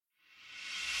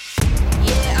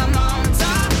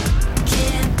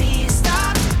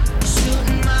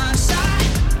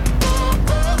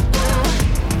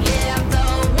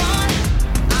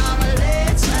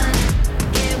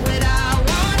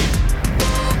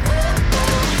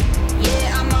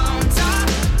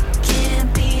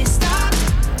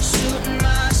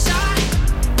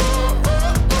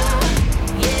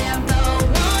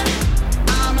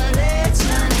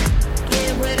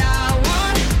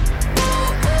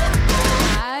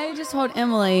just told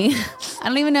Emily, I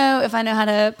don't even know if I know how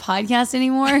to podcast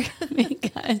anymore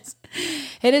because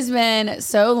it has been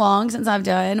so long since I've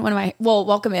done one of my,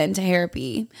 welcome into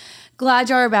therapy. Glad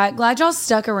y'all are back. Glad y'all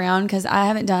stuck around because I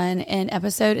haven't done an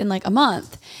episode in like a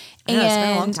month. I know, it's been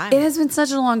a long time. It has been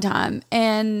such a long time.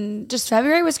 And just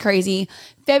February was crazy.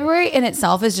 February in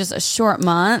itself is just a short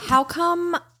month. How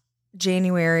come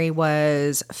January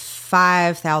was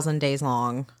 5,000 days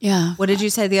long? Yeah. What did you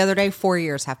say the other day? 4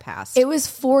 years have passed. It was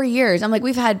 4 years. I'm like,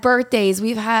 we've had birthdays.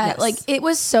 We've had like, it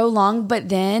was so long. But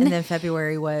then. And then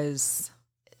February was.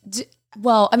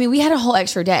 Well, I mean, we had a whole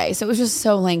extra day. So it was just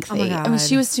so lengthy. Oh my God. I mean,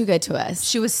 she was too good to us.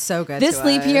 She was so good This to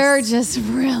leap us. year just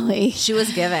really. She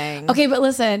was giving. Okay, but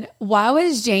listen, why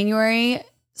was January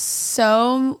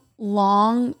so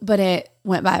long, but it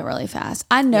went by really fast?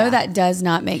 I know that does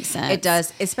not make sense. It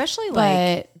does, especially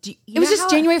like. It was just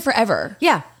January forever.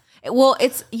 Yeah. Well,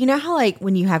 it's, you know how like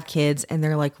when you have kids and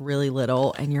they're like really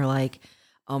little and you're like,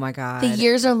 oh my God. The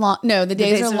years are long. No, the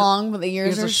days are long, but the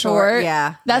years are short.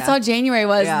 Yeah. That's how January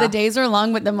was. Yeah. The days are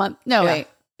long, but the month. No, wait.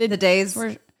 The days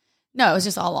were. No, it was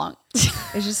just all long.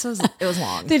 It just was. It was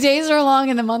long. The days are long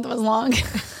and the month was long.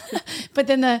 But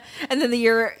then the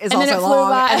year is also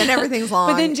long, and then everything's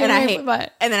long. But then January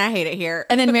and then I hate it here.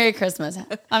 And then Merry Christmas.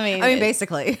 I mean,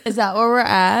 basically, is that where we're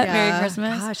at? Yeah. Merry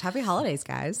Christmas. Gosh, happy holidays,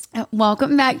 guys!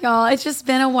 Welcome back, y'all. It's just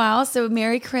been a while, so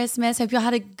Merry Christmas. Hope y'all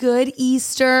had a good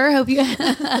Easter. Hope you.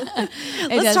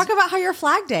 Let's talk about how your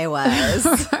Flag Day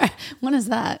was. When is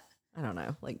that? I don't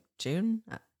know, like June.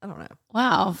 I don't know.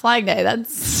 Wow, Flag Day.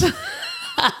 That's.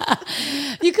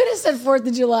 You could have said 4th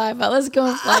of July, but let's go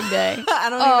with Flag Day. I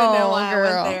don't even know why I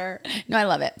went there. No, I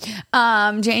love it.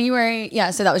 January,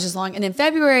 so that was just long. And then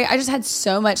February, I just had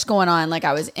so much going on. Like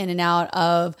I was in and out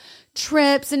of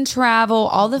trips and travel,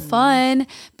 all the fun.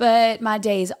 But my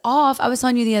days off, I was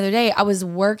telling you the other day, I was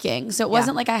working. So it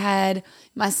wasn't like I had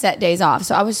my set days off.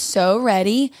 So I was so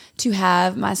ready to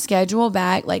have my schedule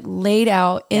back, like laid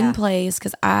out in place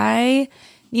because I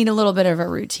need a little bit of a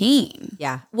routine.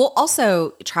 Yeah. Well,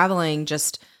 also traveling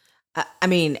just, I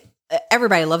mean,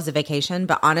 everybody loves a vacation,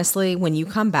 but honestly, when you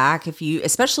come back,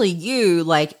 especially you,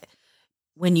 like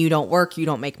when you don't work, you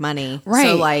don't make money. Right.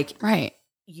 So like, right.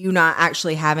 You not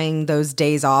actually having those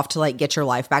days off to like get your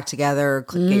life back together,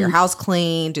 get your house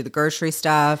clean, do the grocery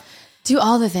stuff. Do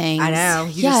all the things. I know.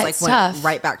 You just like went tough.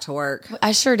 right back to work.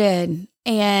 I sure did.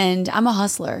 And I'm a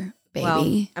hustler. Baby.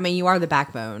 Well, I mean, you are the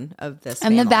backbone of this I'm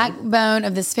family. the backbone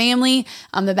of this family.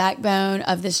 I'm the backbone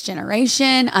of this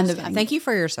generation. Thank you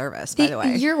for your service, by the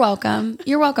way. You're welcome.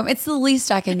 You're welcome. It's the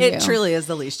least I can do. It truly is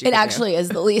the least you can do. It actually is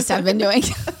the least I've been doing.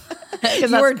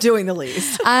 You are doing the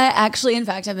least. I actually, in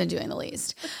fact, have been doing the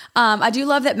least. I do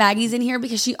love that Maggie's in here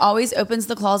because she always opens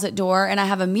the closet door and I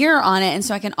have a mirror on it. And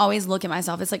so I can always look at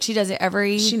myself. It's like she does it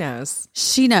She knows.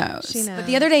 She knows. But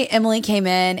the other day, Emily came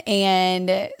in.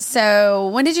 And so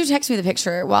when did you text me the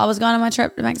picture? While I was gone on my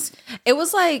trip to Mexico? It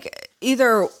was like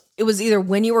either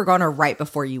when you were gone or right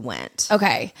before you went.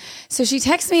 Okay. So she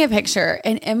texted me a picture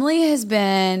and Emily has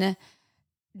been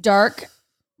dark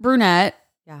brunette.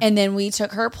 Yeah. And then we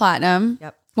took her platinum.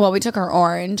 Yep. Well, we took her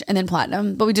orange and then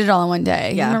platinum, but we did it all in one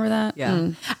day. Yeah. You remember that?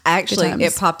 Yeah. Actually,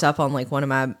 it popped up on like one of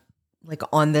my, like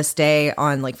on this day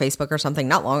on like Facebook or something.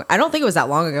 Not long. I don't think it was that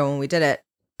long ago when we did it.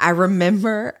 I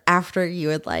remember after you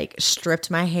had like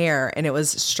stripped my hair and it was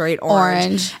straight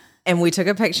orange. And we took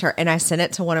a picture and I sent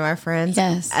it to one of my friends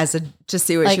to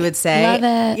see what she would say. Love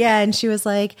it. Yeah. And she was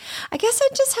like, I guess I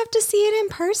just have to see it in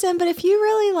person, but if you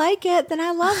really like it, then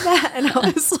I love that. And I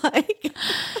was like,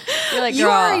 you're like, you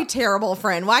are a terrible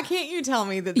friend. Why can't you tell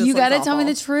me that this You got to awful? tell me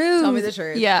the truth. Tell me the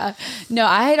truth. Yeah. No,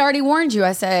 I had already warned you.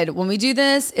 I said, when we do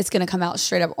this, it's going to come out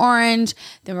straight up orange.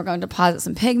 Then we're going to deposit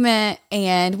some pigment.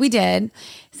 And we did.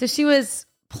 So she was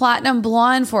platinum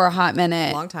blonde for a hot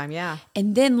minute. Long time, yeah.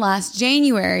 And then last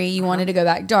January, you wanted to go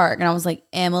back dark. And I was like,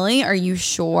 Emily, are you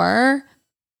sure?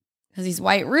 Because these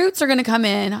white roots are going to come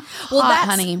in hot,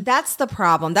 honey. That's the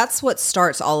problem. That's what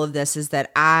starts all of this is that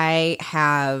I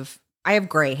have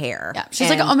gray hair. Yeah. She's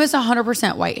like almost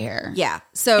 100% white hair. Yeah.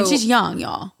 So and she's young,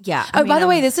 y'all. Yeah. By the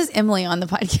way, this is Emily on the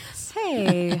podcast.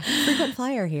 Hey, frequent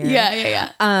flyer here.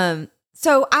 Yeah.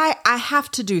 So I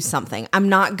have to do something. I'm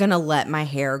not going to let my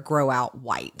hair grow out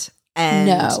white. And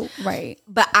no, right.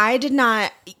 But I did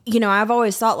not, I've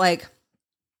always thought like,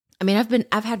 I mean,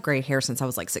 I've had gray hair since I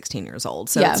was like 16 years old.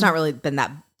 So it's not really been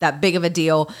that big of a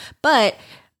deal, but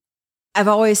I've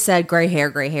always said gray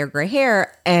hair, gray hair, gray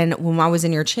hair. And when I was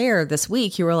in your chair this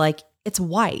week, you were like, it's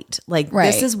white. Like,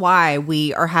 this is why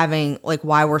we are having, like,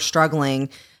 why we're struggling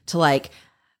to like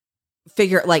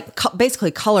figure, like basically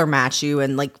color match you.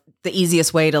 And like the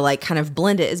easiest way to like kind of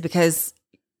blend it is because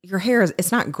your hair is,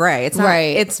 it's not gray. It's not,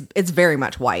 right. It's very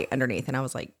much white underneath. And I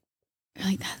was like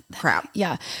that crap.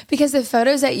 Yeah. Because the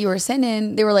photos that you were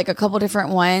sending, they were like a couple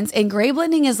different ones, and gray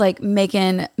blending is like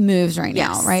making moves right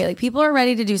now, right? Like people are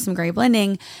ready to do some gray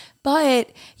blending.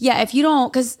 But yeah, if you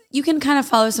don't, because you can kind of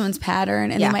follow someone's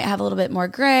pattern and they might have a little bit more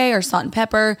gray or salt and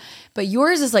pepper, but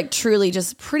yours is like truly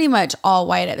just pretty much all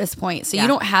white at this point. So you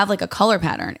don't have like a color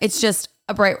pattern. It's just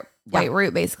a bright white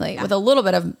root basically with a little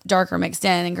bit of darker mixed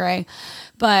in and gray.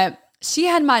 But she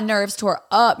had my nerves tore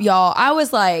up, y'all. I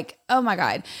was like, oh my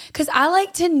God. Because I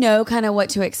like to know kind of what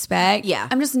to expect. Yeah.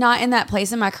 I'm just not in that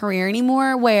place in my career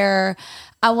anymore where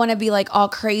I want to be like all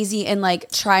crazy and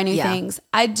like try new things.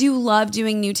 I do love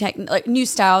doing new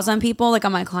styles on people, like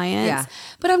on my clients. Yeah.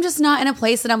 But I'm just not in a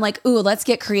place that I'm like, ooh, let's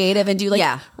get creative and do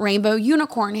like rainbow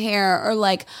unicorn hair or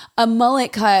like a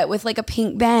mullet cut with like a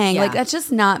pink bang. Like that's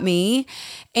just not me.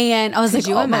 And I was like, could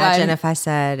you imagine if I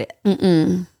said,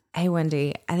 hey,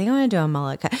 Wendy, I think I'm going to do a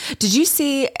mullet cut. Did you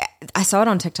see, I saw it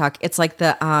on TikTok. It's like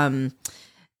the,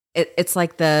 it's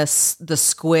like the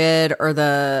squid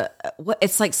or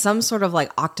it's like some sort of like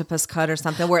octopus cut or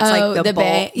something where it's like the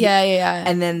bowl. Yeah.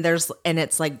 And then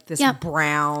it's like this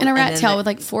brown. And a rat tail with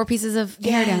like 4 pieces of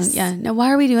hair down. Yeah. No, why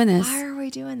are we doing this? Why are we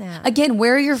doing that? Again,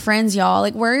 where are your friends, y'all?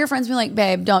 Like, where are your friends being like,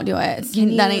 babe, don't do it.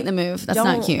 That ain't the move. That's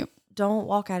not cute. Don't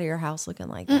walk out of your house looking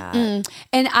like that.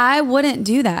 And I wouldn't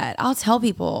do that. I'll tell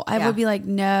people. I would be like,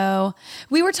 no.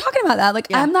 We were talking about that. Like,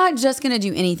 I'm not just going to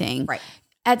do anything. Right.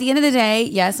 At the end of the day,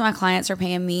 yes, my clients are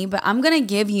paying me, but I'm going to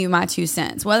give you my 2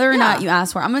 cents, whether or not you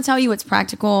ask for it. I'm going to tell you what's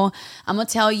practical. I'm going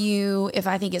to tell you if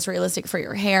I think it's realistic for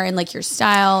your hair and like your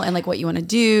style and like what you want to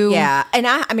do. Yeah. And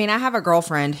I mean, I have a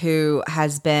girlfriend who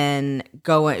has been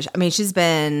she's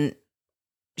been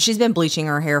bleaching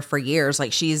her hair for years.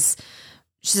 Like she's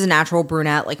a natural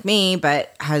brunette like me,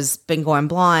 but has been going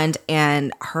blonde.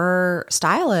 And her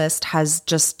stylist has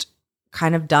just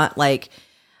kind of done like,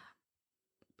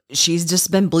 she's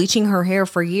just been bleaching her hair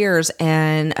for years.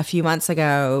 And a few months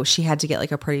ago, she had to get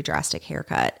like a pretty drastic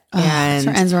haircut. And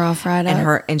her ends were all fried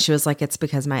up. And she was like, it's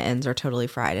because my ends are totally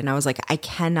fried. And I was like, I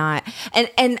cannot.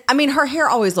 And I mean, her hair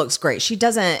always looks great. She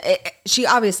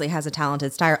obviously has a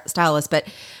talented stylist, but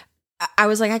I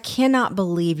was like, I cannot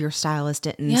believe your stylist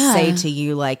didn't say to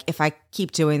you, like, if I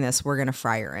keep doing this, we're going to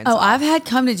fry your ends off. I've had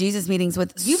come to Jesus meetings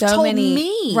with so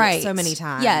many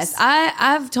times. Yes,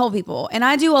 I've told people, and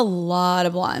I do a lot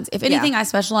of blondes. If anything, I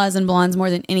specialize in blondes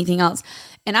more than anything else.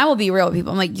 And I will be real with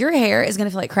people. I'm like, your hair is going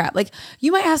to feel like crap. Like,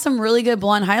 you might have some really good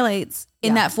blonde highlights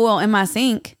in that foil in my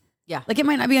sink. Yeah. Like, it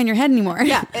might not be on your head anymore.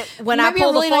 Yeah. When I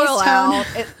pull the foil out,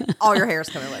 all your hair is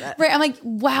coming with it. Right. I'm like,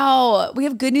 wow, we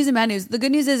have good news and bad news. The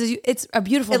good news is it's a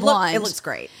beautiful blonde. It looks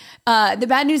great. The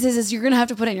bad news is you're going to have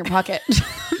to put it in your pocket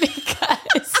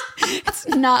because it's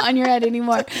not on your head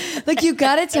anymore. Like, you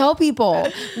got to tell people,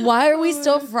 why are we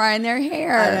still frying their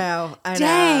hair? I know.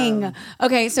 Dang.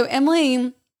 Okay. So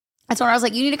Emily, I told her, I was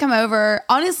like, you need to come over.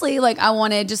 Honestly, like, I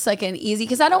wanted just like an easy,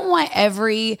 because I don't want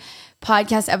every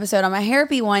podcast episode on my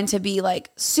Hairpy one to be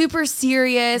like super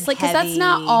serious, like, because that's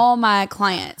not all my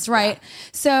clients, right? Yeah.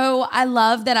 So I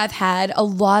love that I've had a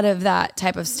lot of that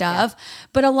type of stuff,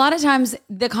 but a lot of times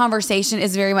the conversation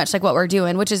is very much like what we're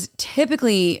doing, which is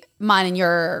typically mine and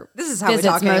your this is how we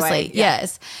talk mostly. Anyway.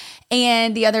 Yes.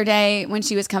 And the other day when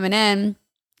she was coming in,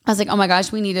 I was like, oh my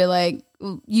gosh, we need to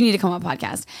you need to come on a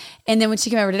podcast. And then when she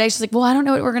came over today, she's like, well, I don't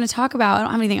know what we're going to talk about. I don't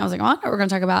have anything. I was like, well, I don't know what we're going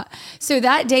to talk about. So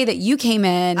that day that you came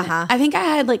in, I think I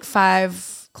had like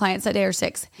 5 clients that day or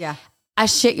 6. Yeah. I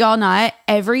shit y'all not.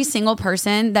 Every single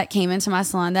person that came into my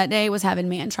salon that day was having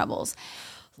man troubles.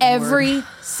 Lord. Every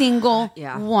single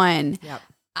one. Yep.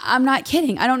 I'm not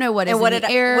kidding. I don't know what is in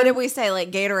the air. What did we say? Like,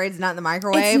 Gatorade's not in the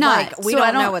microwave? It's not. Like, we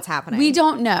don't know what's happening. We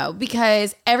don't know,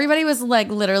 because everybody was like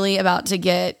literally about to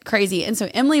get crazy. And so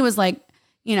Emily was like,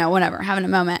 you know, whatever, having a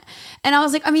moment. And I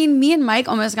was like, I mean, me and Mike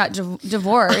almost got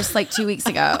divorced like 2 weeks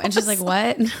ago. And she's like,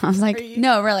 what? And I was like,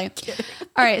 no, really.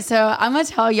 All right. So I'm going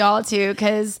to tell y'all too,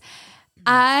 because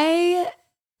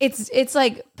it's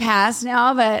like past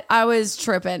now, but I was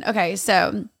tripping. Okay.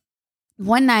 So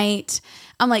one night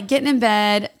I'm like getting in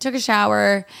bed, took a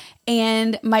shower,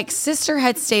 and Mike's sister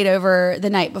had stayed over the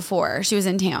night before. She was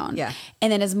in town. Yeah.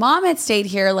 And then his mom had stayed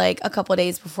here like a couple of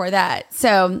days before that.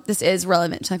 So this is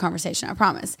relevant to the conversation, I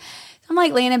promise. I'm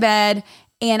like laying in bed,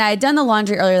 and I had done the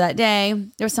laundry earlier that day.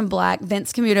 There was some black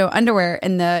Vince Camuto underwear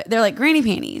in they're like granny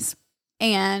panties.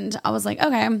 And I was like,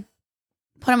 okay,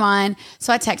 put them on.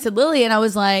 So I texted Lily, and I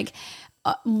was like,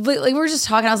 we were just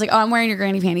talking. I was like, oh, I'm wearing your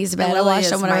granny panties to bed. I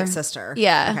washed them, whatever. Mike's sister.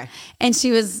 Yeah. Okay. And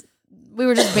we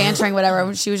were just bantering,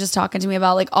 whatever. She was just talking to me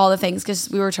about like all the things,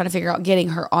 because we were trying to figure out getting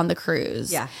her on the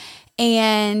cruise. Yeah.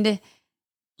 And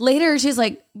later she's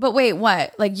like, but wait,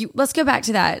 what? Like, let's go back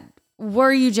to that.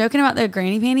 Were you joking about the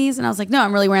granny panties? And I was like, no,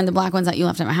 I'm really wearing the black ones that you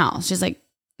left at my house. She's like,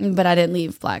 but I didn't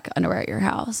leave black underwear at your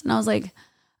house. And I was like,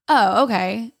 oh,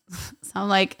 okay. So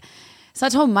I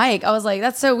told Mike, I was like,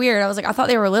 that's so weird. I was like, I thought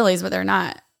they were Lily's, but they're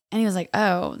not. And he was like,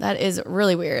 oh, that is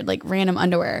really weird. Like random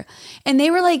underwear. And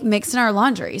they were like mixed in our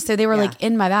laundry. So they were like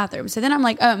in my bathroom. So then I'm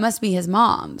like, oh, it must be his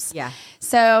mom's. Yeah.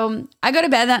 So I go to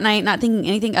bed that night, not thinking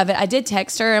anything of it. I did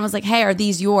text her and was like, hey, are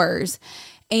these yours?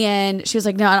 And she was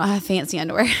like, no, I don't have fancy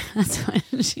underwear. That's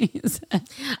what she said.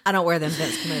 I don't wear them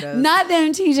Vince Camutos. Not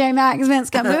them TJ Maxx Vince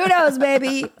Camutos,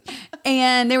 baby.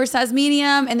 And they were size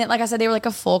medium. And then, like I said, they were like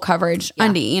a full coverage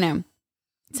undie, you know.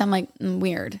 So I'm like,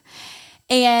 weird.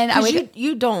 And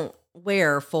you don't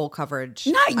wear full coverage.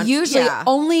 Not usually.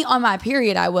 Only on my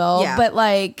period I will. Yeah. But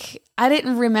like, I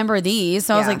didn't remember these.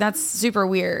 So I was like, that's super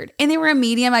weird. And they were a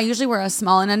medium. I usually wear a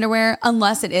small in underwear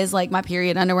unless it is like my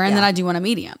period underwear. And then I do want a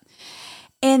medium.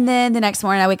 And then the next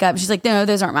morning I wake up and she's like, no,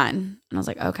 those aren't mine. And I was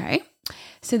like, okay.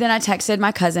 So then I texted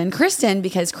my cousin, Kristen,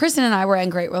 because Kristen and I were in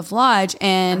Great Wolf Lodge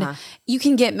and you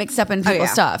can get mixed up in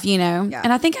people's stuff, you know? Yeah.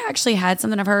 And I think I actually had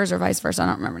something of hers or vice versa. I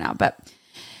don't remember now, but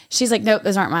she's like, nope,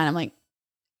 those aren't mine. I'm like,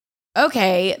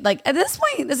 okay. Like at this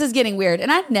point, this is getting weird.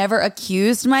 And I never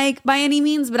accused Mike by any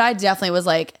means, but I definitely was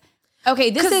like,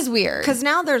 okay, this is weird. Because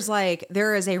now there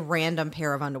is a random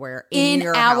pair of underwear in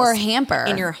your our house, hamper.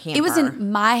 In your hamper. It was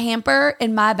in my hamper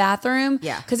in my bathroom.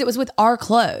 Yeah. Because it was with our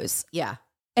clothes. Yeah.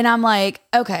 And I'm like,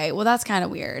 okay, well, that's kind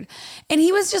of weird. And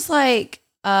he was just like,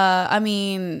 I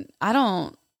mean, I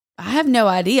have no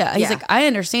idea. He's like, I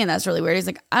understand that's really weird. He's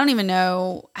like, I don't even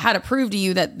know how to prove to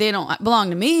you that they don't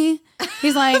belong to me.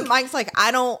 He's like, Mike's like,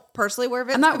 I don't personally wear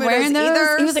Vince I'm not wearing those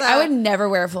either. He was like, I would never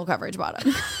wear a full coverage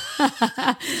bottom.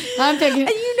 I'm thinking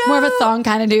more of a thong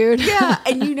kind of dude. Yeah.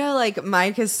 And like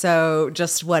Mike is so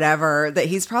just whatever that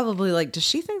he's probably like, does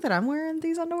she think that I'm wearing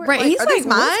these underwear? Right. Like, he's are like, these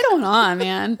mine? what's going on,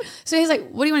 man? So he's like,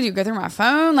 what do you want to do? Go through my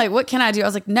phone? Like, what can I do? I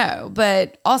was like, no,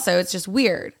 but also it's just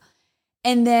weird.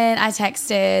 And then I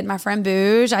texted my friend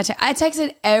Booge. I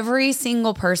texted every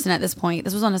single person at this point.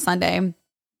 This was on a Sunday.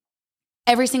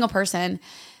 Every single person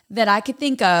that I could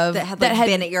think of that had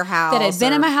been at your house, that had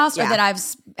been at my house, or that I've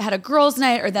had a girls'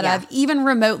 night, or that I've even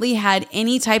remotely had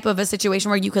any type of a situation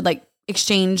where you could like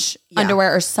exchange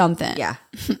underwear or something. Yeah.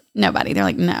 Nobody. They're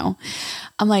like, no.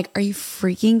 I'm like, are you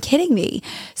freaking kidding me?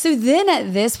 So then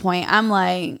at this point, I'm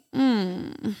like,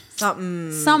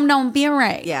 something don't be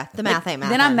right. Yeah. The math ain't math.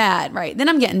 Then I'm mad. Right. Then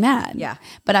I'm getting mad. Yeah.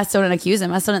 But I still didn't accuse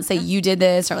him. I still didn't say you did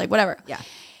this or like whatever. Yeah.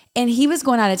 And he was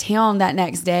going out of town that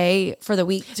next day for the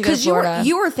week to go to Florida.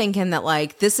 You were thinking that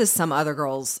like this is some other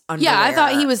girl's underwear. Yeah, I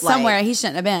thought he was somewhere he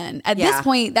shouldn't have been. At this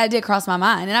point, that did cross my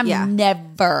mind. And I've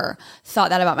never thought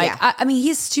that about Mike. Yeah. I mean,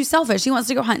 he's too selfish. He wants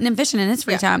to go hunting and fishing in his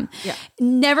free time. Yeah.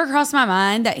 Never crossed my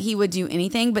mind that he would do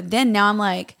anything. But then now I'm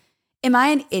like, am I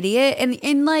an idiot?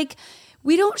 And like,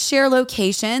 we don't share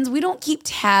locations. We don't keep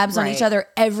tabs on each other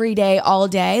every day, all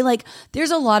day. Like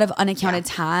there's a lot of unaccounted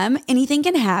time. Anything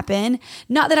can happen.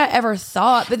 Not that I ever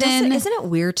thought, but then isn't it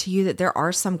weird to you that there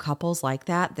are some couples like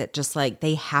that just like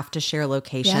they have to share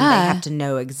location. Yeah. They have to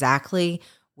know exactly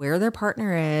where their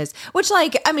partner is, which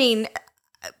like, I mean,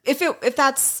 if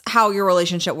that's how your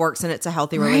relationship works and it's a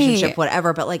healthy relationship,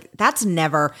 whatever, but like it's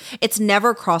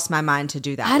never crossed my mind to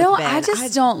do that. I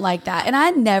just don't like that. And I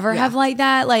never have liked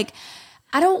that. Like,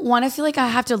 I don't want to feel like I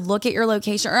have to look at your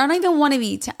location, or I don't even want to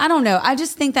be, I don't know. I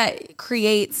just think that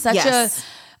creates such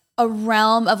a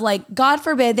realm of like, God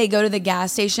forbid they go to the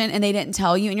gas station and they didn't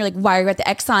tell you and you're like, why are you at the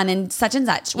Exxon and such and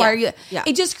such? Why are you? Yeah.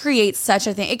 It just creates such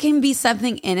a thing. It can be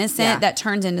something innocent that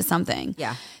turns into something.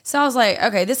 Yeah. So I was like,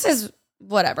 okay, this is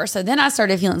whatever. So then I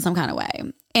started feeling some kind of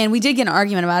way. And we did get an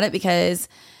argument about it because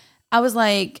I was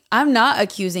like, I'm not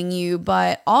accusing you,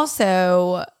 but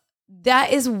also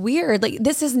that is weird. Like,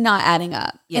 this is not adding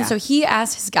up. Yeah. And so he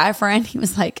asked his guy friend, he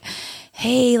was like,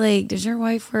 hey, like, does your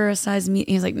wife wear a size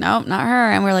medium? He's like, nope, not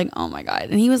her. And we're like, oh my God.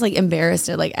 And he was like embarrassed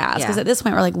to like ask. Because at this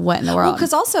point we're like, what in the world? Well,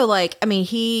 because also like, I mean,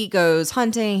 he goes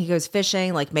hunting, he goes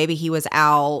fishing. Like maybe he was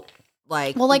out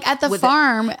like, well, like at the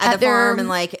farm, and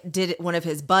like did one of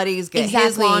his buddies get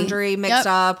his laundry mixed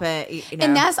up? And, you know.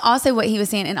 And that's also what he was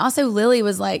saying. And also Lily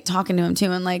was like talking to him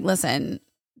too. And like, listen,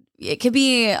 it could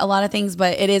be a lot of things,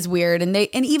 but it is weird. And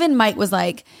even Mike was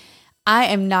like, I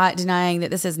am not denying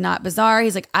that this is not bizarre.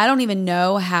 He's like, I don't even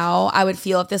know how I would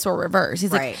feel if this were reversed.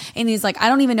 He's like, and he's like, I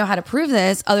don't even know how to prove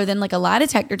this other than like a lie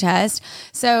detector test.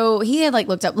 So he had like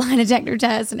looked up lie detector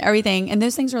tests and everything. And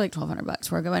those things were like $1,200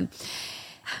 for going.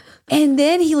 And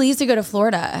then he leaves to go to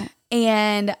Florida.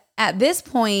 And at this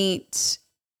point,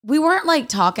 we weren't like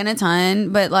talking a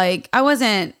ton, but like I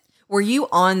wasn't. Were you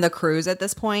on the cruise at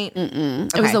this point? Okay.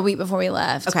 It was the week before we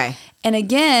left. Okay. And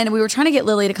again, we were trying to get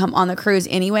Lily to come on the cruise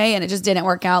anyway, and it just didn't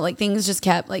work out. Like things just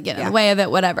kept like getting in the way of it,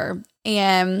 whatever.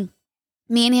 And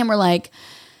me and him were like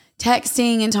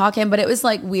texting and talking, but it was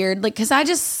like weird. Like, cause I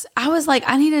was like,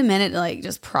 I need a minute to like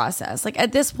just process. Like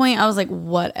at this point I was like,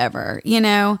 whatever, you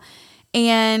know?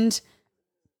 And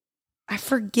I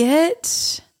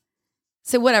forget.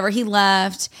 So whatever, he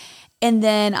left. And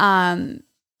then,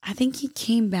 I think he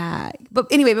came back. But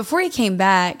anyway, before he came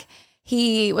back,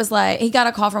 he was like, he got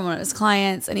a call from one of his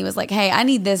clients and he was like, hey, I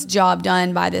need this job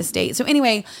done by this date. So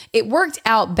anyway, it worked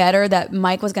out better that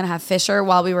Mike was going to have Fisher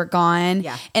while we were gone.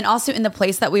 Yeah. And also in the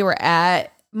place that we were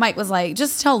at, Mike was like,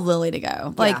 just tell Lily to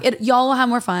go. Like, y'all will have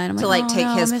more fun. I'm to like, take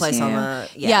his place you. on the,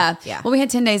 yeah. Well, we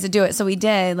had 10 days to do it. So we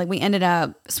did. Like, we ended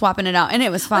up swapping it out and it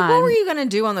was fun. Like, what were you going to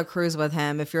do on the cruise with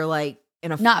him if you're like,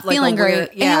 not like feeling great. Weird,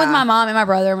 and with my mom and my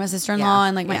brother, my sister-in-law,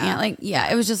 and like my Yeah. aunt, like,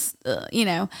 it was just, you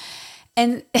know,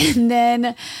 and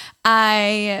then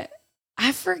I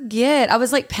forget, I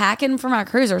was like packing for my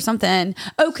cruise or something.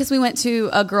 Oh, cause we went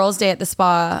to a girls' day at the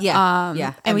spa.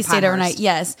 And we stayed overnight.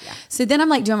 Yes. Yeah. So then I'm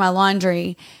like doing my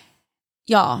laundry,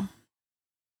 y'all.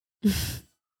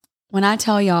 When I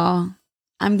tell y'all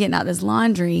I'm getting out this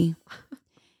laundry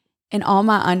and all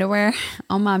my underwear,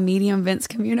 all my medium Vince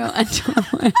Camuto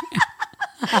underwear.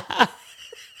 That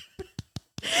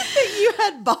you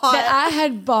had bought. That I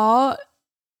had bought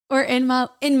or in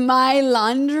my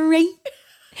laundry.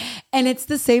 And it's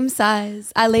the same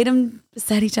size. I laid them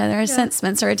beside each other. I sent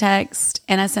Spencer a text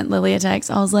and I sent Lily a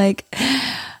text. I was like,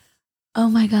 oh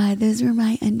my God, those were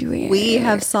my underwear. We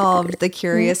have solved the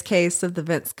curious case of the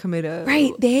Vince Camuto.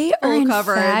 Right. They are in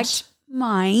fact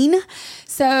mine.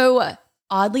 So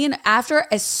oddly, and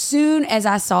as soon as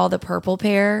I saw the purple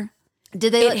pair,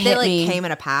 they came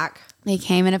in a pack? They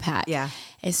came in a pack. Yeah.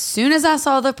 As soon as I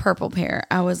saw the purple pair,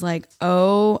 I was like,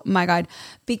 oh my God.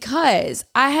 Because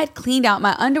I had cleaned out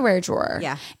my underwear drawer.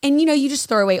 Yeah. And you know, you just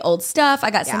throw away old stuff. I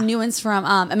got some new ones from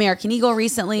American Eagle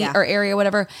recently or Area,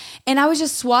 whatever. And I was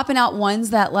just swapping out ones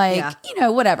that you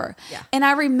know, whatever. Yeah. And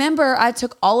I remember I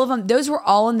took all of them. Those were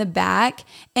all in the back.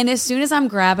 And as soon as I'm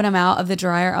grabbing them out of the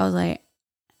dryer, I was like,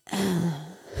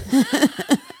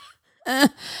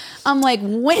 I'm like,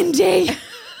 Wendy,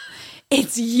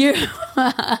 it's you.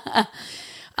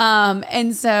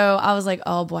 And so I was like,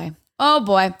 oh boy.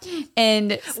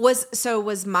 And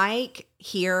was Mike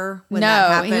here when that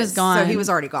happened? He was gone. So he was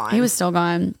already gone. He was still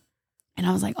gone. And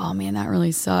I was like, oh man, that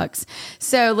really sucks.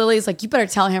 So Lily's like, you better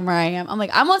tell him where I am. I'm like,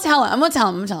 I'm going to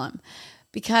tell him.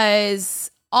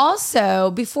 Because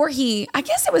also before I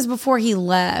guess it was before he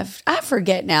left. I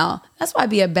forget now. That's why I'd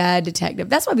be a bad detective.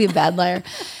 That's why I'd be a bad liar.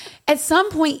 At some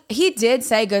point he did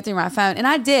say, go through my phone. And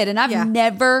I did. And I've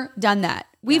never done that.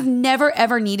 We've never,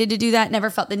 ever needed to do that.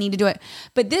 Never felt the need to do it.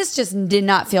 But this just did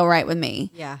not feel right with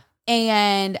me. Yeah.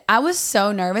 And I was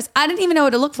so nervous. I didn't even know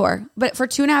what to look for. But for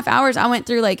 2.5 hours, I went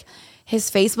through like his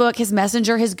Facebook, his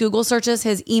Messenger, his Google searches,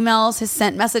 his emails, his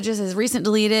sent messages, his recent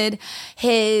deleted,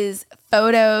 his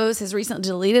photos, his recent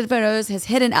deleted photos, his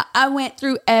hidden. I went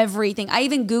through everything. I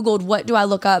even Googled, what do I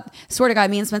look up? Swear to God,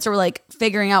 me and Spencer were like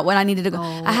figuring out what I needed to go.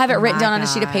 I have it written down on a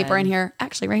sheet of paper in here.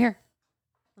 Actually, right here.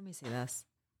 Let me see this.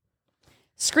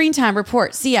 Screen time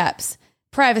report, CApps,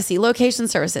 privacy, location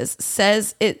services,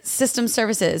 says it system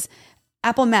services,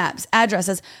 Apple Maps,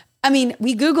 addresses. I mean,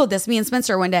 we Googled this, me and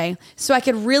Spencer, one day, so I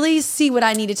could really see what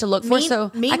I needed to look for.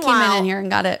 So I came in here and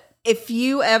got it. If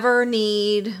you ever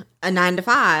need a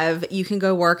 9-to-5, you can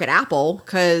go work at Apple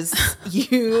because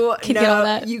you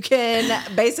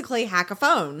can basically hack a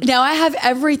phone. Now I have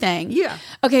everything. Yeah.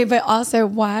 Okay, but also,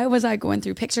 why was I going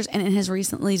through pictures and in his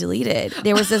recently deleted,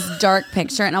 there was this dark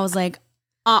picture and I was like,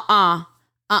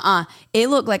 it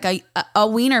looked like a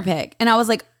wiener pic. And I was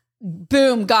like,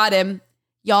 boom, got him.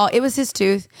 Y'all, it was his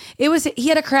tooth. He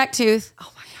had a cracked tooth.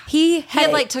 Oh my God. He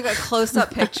had like took a close up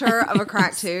picture of a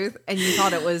cracked tooth and you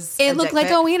thought it was it looked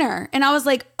like a wiener. And I was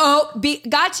like,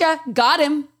 gotcha, got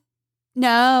him.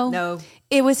 No,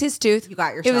 it was his tooth. You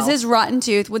got yourself. It was his rotten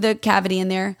tooth with a cavity in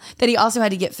there that he also had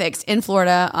to get fixed in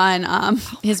Florida on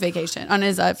his vacation, on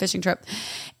his fishing trip.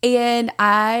 And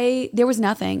there was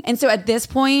nothing. And so at this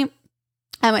point,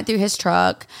 I went through his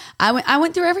truck. I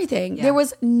went through everything. Yeah. There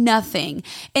was nothing.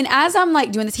 And as I'm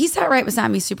like doing this, he sat right beside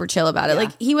me, super chill about it. Yeah.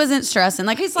 Like he wasn't stressing.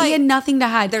 Like he had nothing to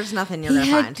hide. There's nothing you're going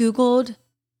to find. He had Googled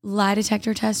lie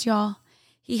detector test, y'all.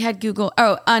 He had Google.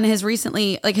 On his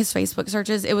recently, like his Facebook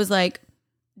searches, it was like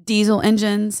diesel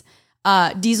engines,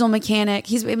 diesel mechanic.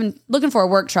 He's been looking for a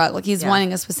work truck. Like he's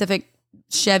wanting a specific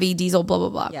Chevy diesel, blah, blah,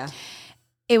 blah. Yeah.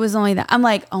 it was only that. I'm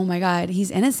like, oh my God, he's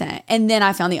innocent. And then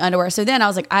I found the underwear. So then I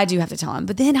was like, I do have to tell him.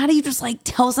 But then how do you just like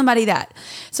tell somebody that?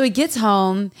 So he gets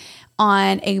home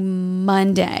on a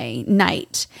Monday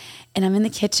night and I'm in the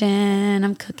kitchen,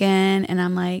 I'm cooking, and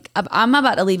I'm like, I'm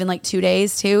about to leave in like 2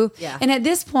 days too. Yeah. And at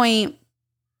this point,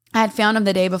 I had found him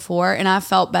the day before and I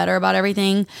felt better about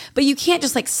everything, but you can't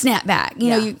just like snap back. You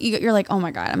know, you're like, oh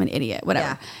my God, I'm an idiot,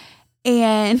 whatever. Yeah.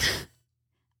 And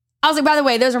I was like, by the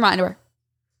way, those are my underwear.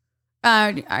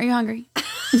 Are you hungry?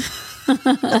 Walk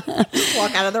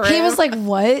out of the room. He was like,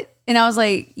 what? And I was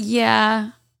like,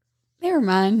 yeah, they were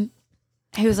mine.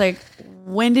 He was like,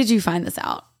 when did you find this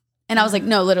out? And I was like,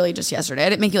 no, literally just yesterday. I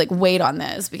didn't make you like wait on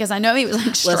this because I know he was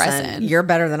like stressing. Listen, you're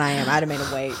better than I am. I'd have made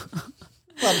him wait.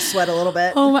 Let him sweat a little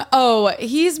bit.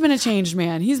 He's been a changed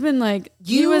man. He's been like,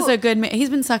 he was a good man. He's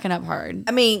been sucking up hard.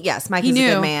 I mean, yes, Mike is a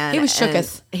good man. He was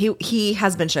shooketh. He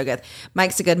has been shooketh.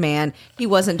 Mike's a good man. He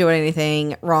wasn't doing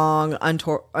anything wrong,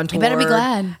 untoward. You better be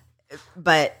glad.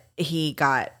 But he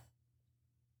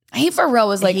for real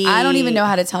was like, I don't even know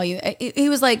how to tell you. He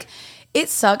was like, it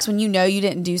sucks when you know you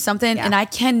didn't do something and I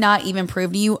cannot even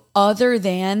prove to you other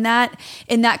than that.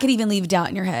 And that could even leave doubt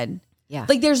in your head. Yeah.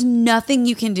 Like there's nothing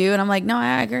you can do. And I'm like, no,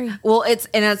 I agree. Well,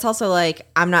 it's also like,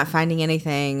 I'm not finding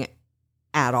anything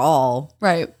at all.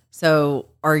 Right. So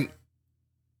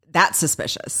that's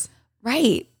suspicious.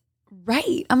 Right.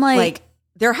 I'm like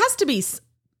there has to be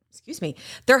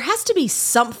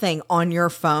something on your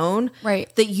phone.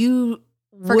 Right. That you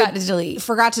forgot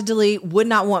to delete, would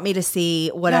not want me to see,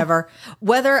 whatever. Yeah.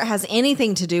 Whether it has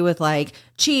anything to do with like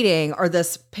cheating or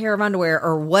this pair of underwear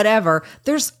or whatever,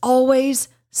 there's always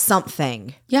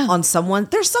something on someone.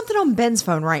 There's something on Ben's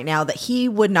phone right now that he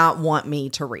would not want me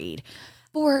to read.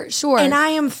 For sure. And I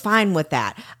am fine with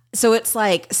that. So it's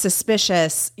like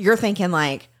suspicious. You're thinking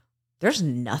like, there's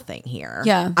nothing here.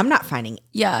 Yeah. I'm not finding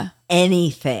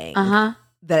anything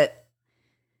that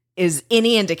is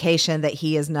any indication that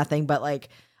he is nothing but like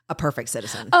a perfect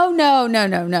citizen. Oh,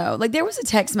 no. Like there was a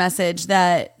text message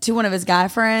that to one of his guy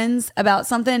friends about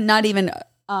something, not even,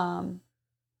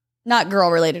 not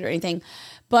girl related or anything,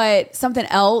 but something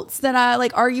else that I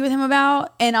like argue with him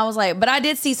about. And I was like, but I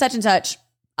did see such and such.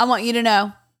 I want you to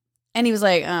know. And he was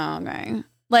like, oh, okay.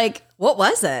 Like, what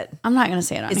was it? I'm not going to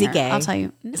say it on Is here. he gay? I'll tell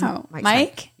you. No.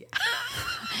 Mike? Yeah.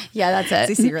 Yeah, that's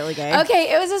it. Is he secretly gay?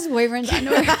 Okay, it was his boyfriend's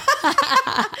underwear.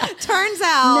 Turns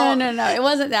out. No. It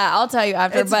wasn't that. I'll tell you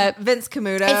after. But Vince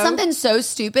Camuto. It's something so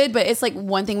stupid, but it's like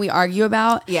one thing we argue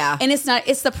about. Yeah. And it's not,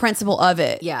 it's the principle of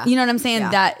it. Yeah. You know what I'm saying?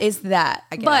 Yeah. That is that.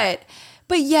 I get it.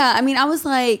 But yeah, I mean, I was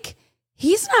like,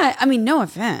 he's not, I mean, no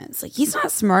offense. Like, he's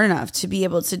not smart enough to be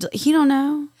able to, he don't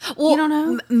know. Well, you don't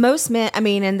know? Most men, I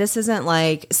mean, and this isn't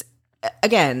like,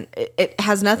 again, it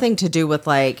has nothing to do with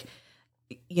like,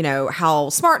 you know, how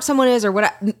smart someone is or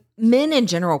what. Men in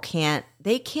general can't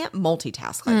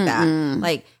multitask like that.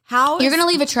 Like, how you're going to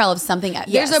leave a trail of something. Yes.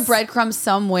 There's a breadcrumb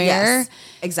somewhere. Yes,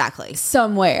 exactly.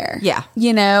 Somewhere. Yeah.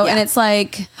 You know, and it's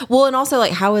like, well, and also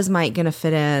like, how is Mike going to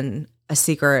fit in a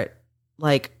secret,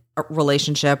 like a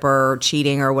relationship or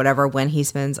cheating or whatever when he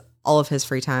spends all of his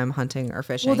free time hunting or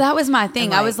fishing? well, that was my thing.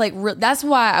 Like, I was like, that's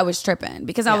why I was tripping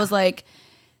because I was like,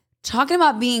 talking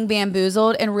about being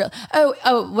bamboozled and real.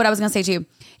 What I was going to say to you.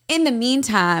 In the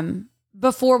meantime,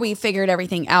 before we figured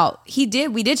everything out, we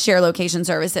did share location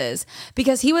services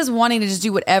because he was wanting to just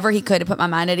do whatever he could to put my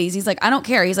mind at ease. He's like, I don't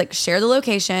care. He's like, share the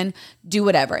location, do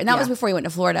whatever. And that was before he went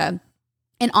to Florida.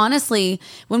 And honestly,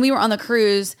 when we were on the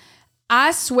cruise,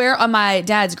 I swear on my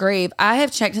dad's grave, I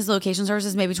have checked his location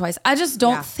services maybe twice. I just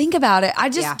don't think about it.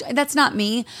 That's not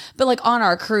me. But like on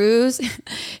our cruise,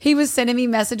 he was sending me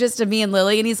messages to me and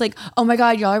Lily and he's like, oh my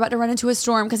God, y'all are about to run into a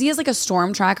storm. Cause he has like a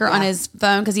storm tracker on his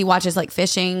phone cause he watches like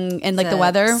fishing and like the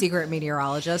weather. Secret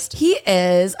meteorologist. He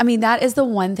is. I mean, that is the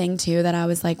one thing too that I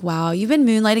was like, wow, you've been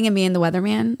moonlighting and being the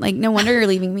weatherman. Like no wonder you're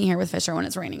leaving me here with Fisher when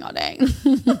it's raining all day.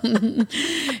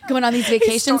 Going on these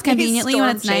vacations conveniently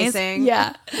when it's chasing. nice.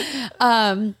 Yeah.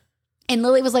 And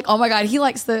Lily was like, oh my God, he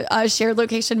likes the shared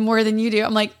location more than you do.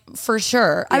 I'm like, for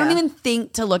sure. I don't even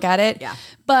think to look at it. Yeah.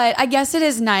 But I guess it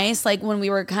is nice, like when we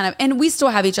were kind of, and we still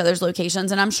have each other's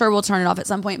locations and I'm sure we'll turn it off at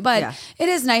some point, but it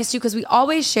is nice too, because we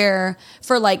always share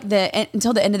for like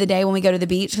until the end of the day when we go to the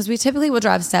beach, because we typically will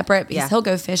drive separate because he'll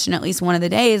go fishing at least one of the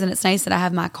days. And it's nice that I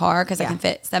have my car because I can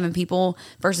fit 7 people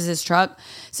versus his truck.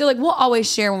 So like we'll always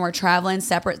share when we're traveling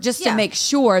separate just to make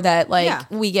sure that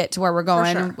like we get to where we're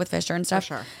going with Fisher and stuff.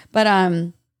 For sure. But I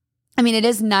mean, it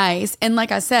is nice. And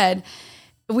like I said,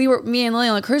 me and Lily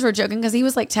on the cruise were joking because he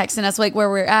was like texting us like where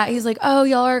we're at. He's like, oh,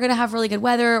 y'all are going to have really good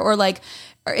weather. Or like,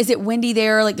 or is it windy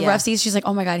there? Like the Yeah. rough seas. She's like,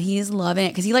 oh my God, he's loving it.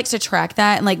 Because he likes to track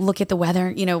that and like look at the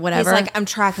weather, you know, whatever. He's like, I'm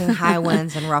tracking high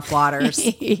winds and rough waters.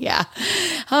 Yeah.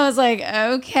 I was like,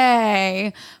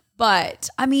 okay. But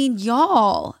I mean,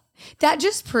 y'all, that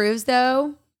just proves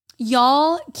though,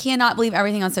 y'all cannot believe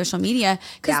everything on social media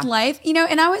because life, you know,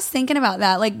 and I was thinking about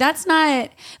that. Like, that's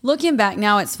not, looking back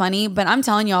now, it's funny, but I'm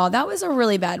telling y'all, that was a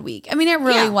really bad week. I mean, it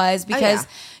really was because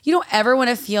you don't ever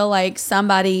want to feel like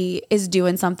somebody is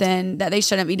doing something that they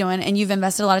shouldn't be doing and you've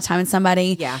invested a lot of time in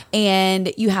somebody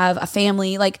and you have a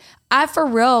family. Like, I for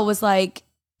real was like,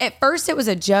 at first it was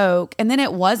a joke and then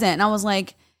it wasn't. And I was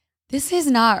like, this is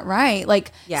not right.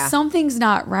 Like, something's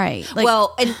not right. Like,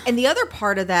 well, and the other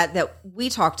part of that we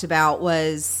talked about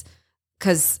was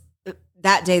because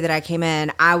that day that I came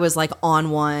in, I was like on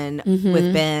one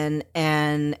with Ben,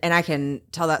 and I can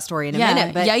tell that story in a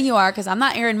minute. But yeah, you are, because I'm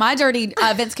not airing my dirty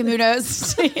Vince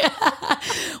Camutos.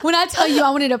 When I tell you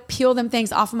I wanted to peel them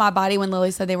things off of my body when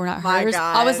Lily said they were not hers,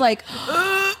 I was like,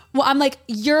 well, I'm like,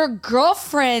 your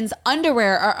girlfriend's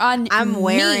underwear are on I'm me.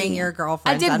 wearing your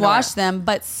girlfriend's underwear. I did wash them,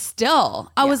 but still,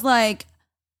 I was like,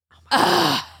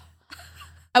 I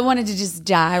wanted to just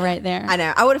die right there. I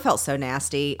know. I would have felt so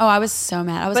nasty. Oh, I was so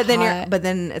mad. I was but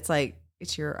then it's like,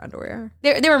 it's your underwear.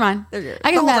 They were mine. They're yours.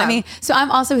 I get mad at me. So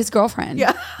I'm also his girlfriend.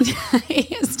 Yeah.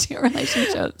 He has 2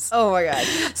 relationships. Oh my God.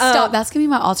 Stop. That's going to be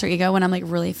my alter ego when I'm like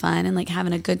really fun and like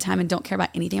having a good time and don't care about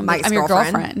anything. I'm like, I'm your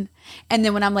girlfriend. And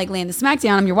then when I'm like laying the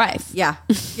smackdown, I'm your wife. Yeah.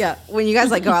 Yeah. When you guys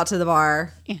like go out to the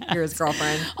bar, you're his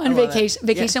girlfriend. On vacation.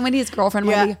 Vacation Wendy, his girlfriend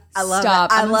Wendy. I love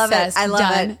Stop. it. I love it. I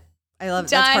love it. I love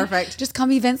it. That's perfect. Just call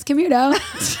me Vince Camuto.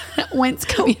 Vince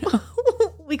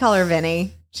Camuto. We call her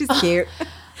Vinny. She's cute.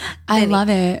 I love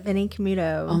it. Vinny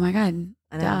Camuto. Oh my God.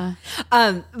 I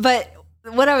know. But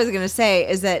what I was going to say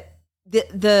is that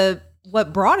the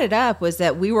what brought it up was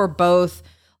that we were both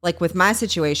like, with my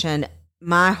situation,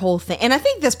 my whole thing, and I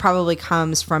think this probably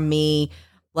comes from me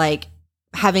like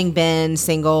having been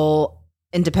single,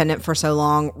 independent for so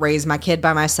long, raised my kid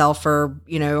by myself for,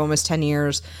 you know, almost 10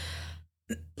 years.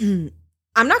 I'm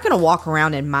not going to walk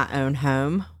around in my own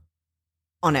home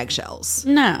on eggshells.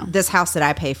 No. This house that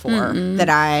I pay for, that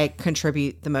I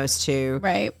contribute the most to.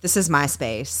 Right. This is my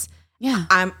space. Yeah.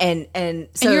 And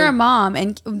so you're a mom,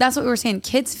 and that's what we were saying.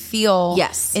 Kids feel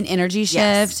an energy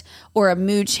shift or a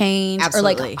mood change or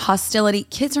like hostility.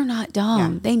 Kids are not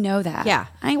dumb. They know that. Yeah.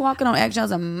 I ain't walking on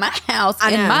eggshells in my house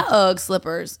in my Ugg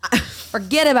slippers.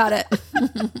 Forget about it.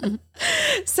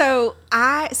 So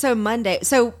Monday,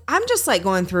 I'm just like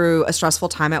going through a stressful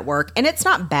time at work, and it's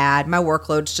not bad. My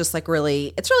workload's just like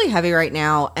it's really heavy right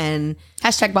now. And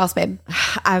 #boss babe.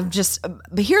 But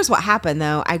here's what happened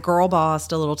though. I girl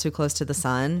bossed a little too close to the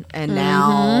sun, and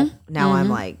now I'm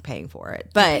like paying for it.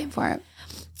 But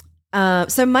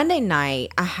so Monday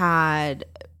night I've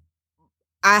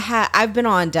been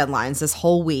on deadlines this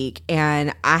whole week,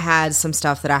 and I had some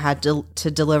stuff that I had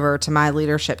to deliver to my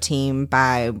leadership team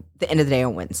by the end of the day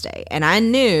on Wednesday. And I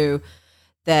knew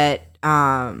that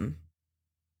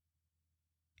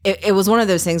it was one of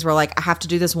those things where like I have to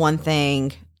do this one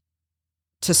thing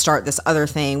to start this other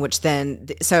thing, which then,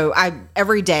 so I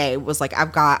every day was like,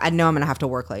 I know I'm going to have to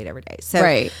work late every day.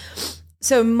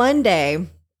 So Monday,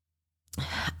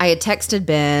 I had texted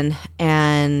Ben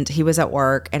and he was at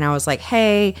work, and I was like,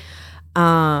 hey,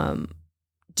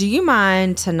 do you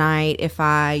mind tonight if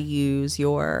I use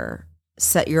your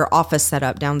office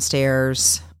setup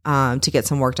downstairs to get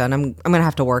some work done? I'm going to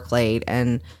have to work late,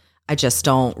 and I just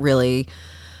don't really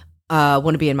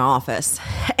want to be in my office.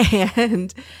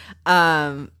 And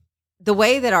the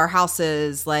way that our house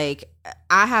is, like,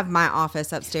 I have my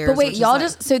office upstairs. But wait, y'all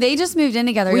so they just moved in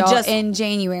together, in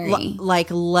January. Like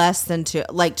less than 2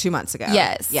 months ago.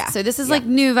 Yes. Yeah. So this is like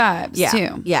new vibes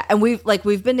too. Yeah. And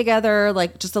we've been together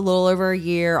like just a little over a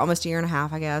year, almost a year and a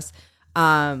half, I guess.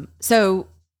 So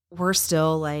we're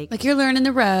still like you're learning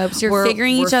the ropes. You're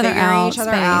figuring each other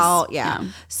out. Yeah.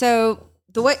 So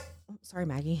the way, sorry,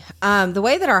 Maggie. The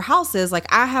way that our house is, like,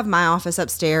 I have my office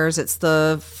upstairs. It's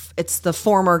the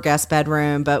former guest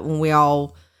bedroom, but when we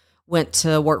all went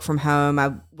to work from home,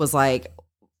 I was like,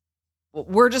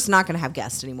 we're just not going to have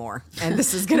guests anymore, and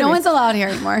this is going to no one's allowed here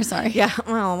anymore. Sorry. Yeah.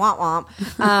 Well, womp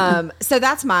womp. So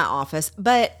that's my office,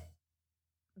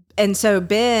 and so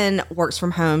Ben works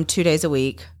from home 2 days a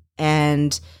week,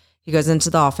 and he goes into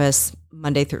the office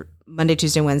Monday,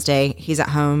 Tuesday, Wednesday. He's at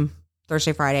home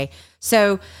Thursday, Friday.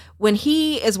 So when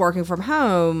he is working from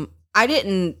home, we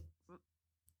didn't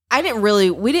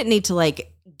need to like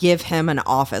give him an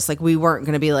office. Like, we weren't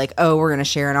going to be like, oh, we're going to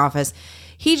share an office.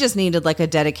 he just needed like a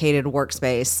dedicated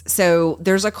workspace. So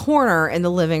there's a corner in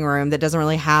the living room that doesn't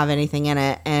really have anything in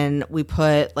it. And we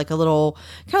put like a little,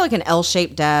 kind of like an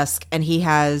L-shaped desk. And he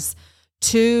has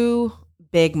 2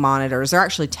 big monitors. They're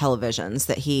actually televisions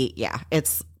that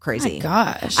it's crazy. Oh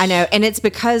my gosh. I know. And it's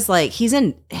because like he's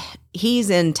in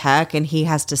tech and he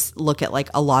has to look at like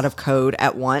a lot of code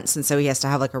at once. And so he has to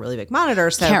have like a really big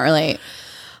monitor. So can't relate.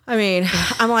 I mean,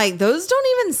 I'm like, those don't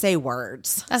even say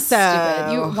words. That's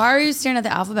stupid. Why are you staring at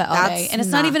the alphabet all day? And it's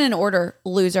not even in order,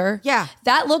 loser. Yeah.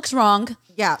 That looks wrong.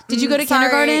 Yeah. Did you go to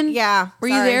kindergarten? Yeah. Were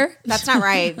you there? That's not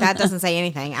right. That doesn't say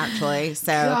anything, actually.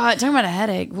 So God, talking about a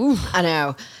headache. Woo. I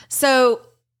know. So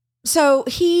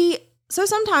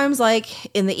sometimes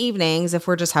like in the evenings, if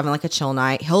we're just having like a chill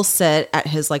night, he'll sit at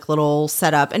his like little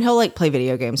setup and he'll like play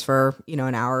video games for,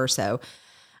 an hour or so.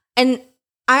 And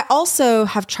I also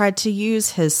have tried to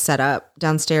use his setup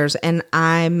downstairs and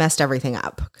I messed everything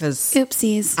up because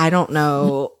oopsies. I don't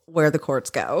know where the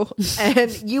cords go.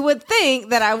 And you would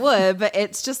think that I would, but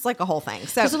it's just like a whole thing.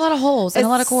 So there's a lot of holes and a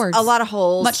lot of cords. A lot of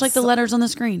holes. Much like the letters on the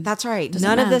screen. That's right.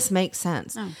 None of this makes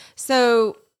sense. No.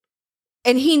 So,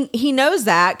 and he knows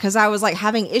that because I was like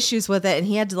having issues with it and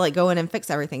he had to like go in and fix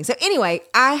everything. So anyway,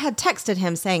 I had texted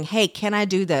him saying, hey, can I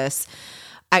do this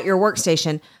at your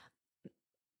workstation?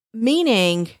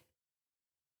 Meaning,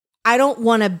 I don't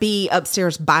want to be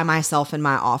upstairs by myself in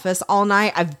my office all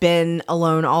night. I've been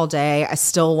alone all day. I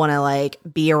still want to like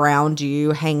be around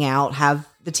you, hang out, have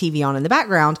the TV on in the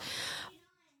background.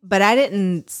 But I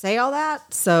didn't say all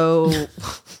that. So,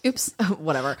 oops,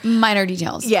 whatever. Minor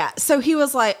details. Yeah. So he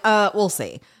was like, we'll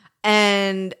see.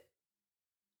 And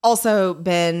also,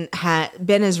 Ben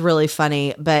is really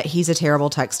funny, but he's a terrible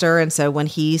texter. And so when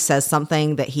he says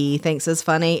something that he thinks is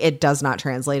funny, it does not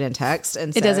translate in text.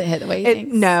 And so it doesn't hit the way he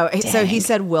thinks. No. Dang. So he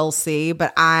said, we'll see.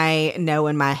 But I know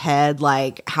in my head,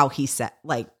 like how he said,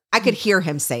 like I could hear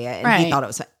him say it and he thought it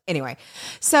was, anyway.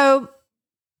 So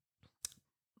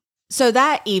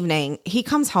that evening he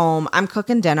comes home, I'm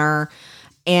cooking dinner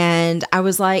and I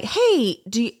was like, hey,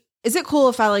 is it cool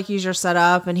if I like use your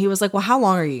setup? And he was like, well, how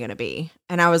long are you going to be?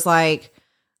 And I was like,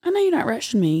 I know you're not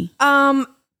rushing me.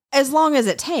 As long as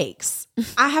it takes.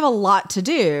 I have a lot to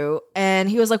do. And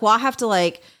he was like, well, I have to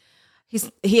like,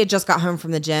 he had just got home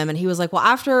from the gym and he was like, well,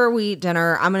 after we eat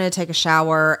dinner, I'm going to take a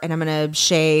shower and I'm going to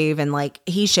shave. And like,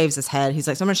 he shaves his head. He's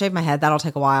like, so I'm going to shave my head. That'll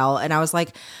take a while. And I was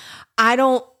like, I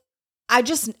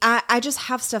just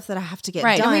have stuff that I have to get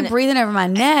done. Don't be breathing over my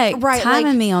neck. Right. Timing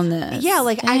like, me on this. Yeah.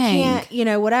 Like Dang. I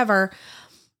can't, whatever.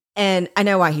 And I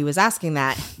know why he was asking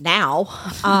that now.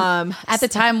 At the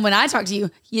time when I talked to you,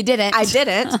 you didn't. I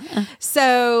didn't.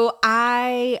 So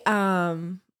I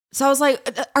was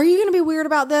like, are you going to be weird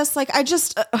about this? Like, I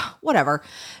just, whatever.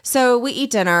 So we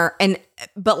eat dinner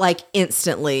but like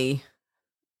instantly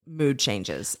mood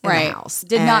changes in the house.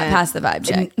 Did not pass the vibe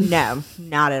check. No,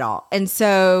 not at all. And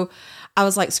so I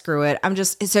was like, screw it.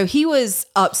 So he was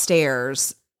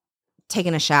upstairs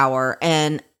taking a shower.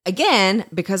 And again,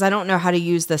 because I don't know how to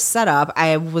use this setup,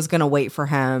 I was going to wait for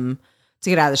him to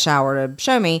get out of the shower to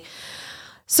show me.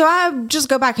 So I just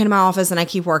go back into my office and I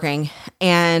keep working.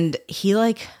 And he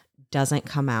like doesn't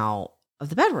come out of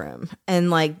the bedroom. And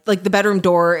like the bedroom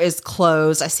door is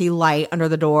closed. I see light under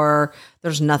the door.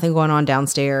 There's nothing going on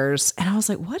downstairs. And I was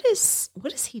like, what is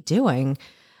he doing?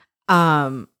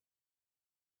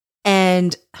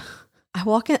 And I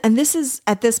walk in, and this is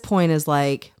at this point is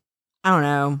like, I don't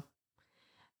know,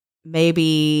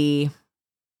 maybe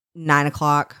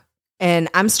 9:00. And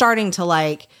I'm starting to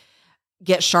like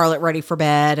get Charlotte ready for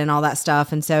bed and all that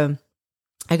stuff. And so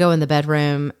I go in the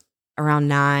bedroom around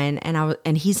 9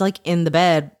 and he's like in the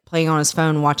bed playing on his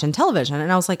phone, watching television.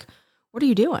 And I was like, what are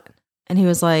you doing? And he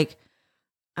was like,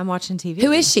 I'm watching TV.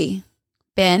 Who is she?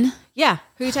 Ben? Yeah.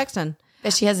 Who are you texting?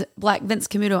 That she has black Vince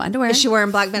Camuto underwear. Is she wearing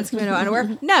black Vince Camuto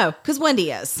underwear? No, because Wendy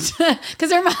is.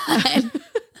 Because they're mine.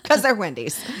 Because they're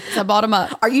Wendy's. So I bought them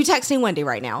up. Are you texting Wendy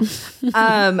right now?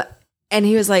 And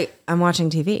he was like, I'm watching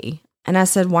TV. And I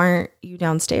said, why aren't you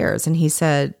downstairs? And he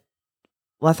said,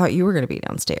 well, I thought you were going to be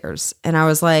downstairs. And I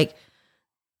was like,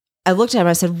 I looked at him.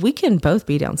 I said, we can both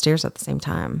be downstairs at the same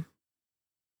time.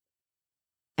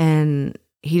 And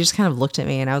he just kind of looked at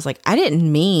me and I was like, I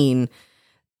didn't mean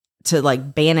to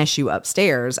like banish you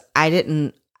upstairs. I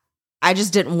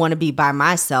just didn't want to be by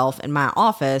myself in my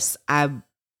office.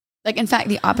 Like, in fact,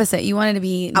 the opposite. You wanted to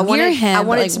be near him. I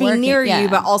wanted like to be working, near you,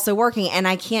 but also working. And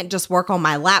I can't just work on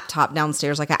my laptop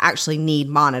downstairs. Like, I actually need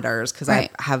monitors because I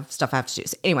have stuff I have to do.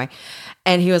 So anyway,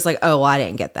 and he was like, oh, well, I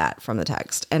didn't get that from the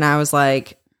text. And I was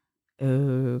like,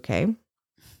 okay.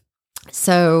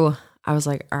 So I was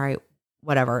like, all right,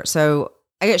 whatever. So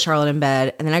I get Charlotte in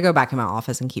bed, and then I go back in my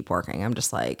office and keep working. I'm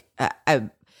just like,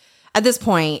 at this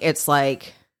point, it's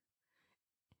like,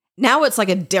 now it's like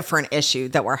a different issue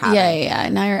that we're having. Yeah.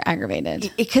 Now you're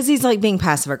aggravated. Because he's like being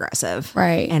passive aggressive.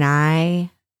 Right. And I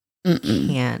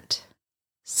can't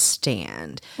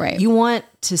stand. Right. You want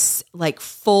to like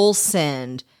full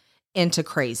send into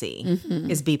crazy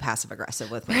is be passive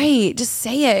aggressive with me. Right. Just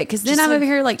say it. Because then I'm over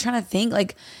here like trying to think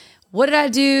like, what did I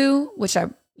do? Which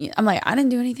I'm like, I didn't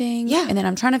do anything. Yeah. And then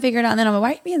I'm trying to figure it out. And then I'm like,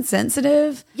 why are you being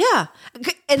sensitive? Yeah.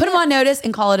 Put him on notice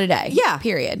and call it a day. Yeah.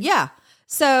 Period. Yeah.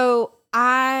 So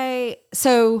anyway,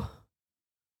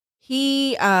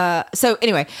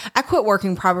 I quit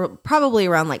working probably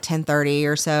around like 10:30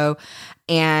 or so.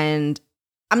 And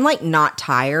I'm like not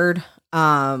tired.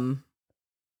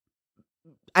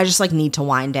 I just like need to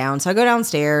wind down. So I go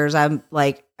downstairs. I'm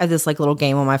like, I have this like little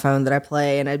game on my phone that I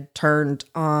play, and I turned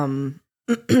on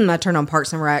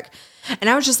Parks and Rec, and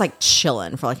I was just like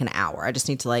chilling for like an hour. I just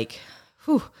need to like,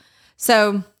 whew.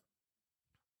 So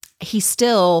he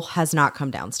still has not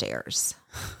come downstairs.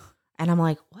 And I'm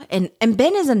like, what? And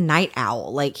Ben is a night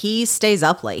owl. Like he stays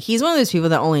up late. He's one of those people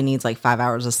that only needs like 5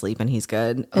 hours of sleep and he's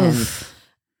good. And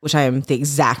which I am the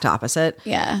exact opposite.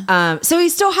 Yeah. So he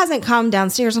still hasn't come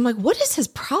downstairs. I'm like, what is his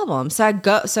problem?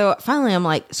 So finally I'm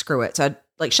like, screw it. So I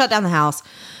like shut down the house,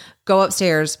 go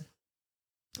upstairs.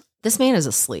 This man is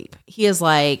asleep. He is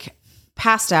like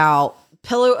passed out,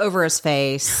 pillow over his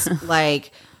face,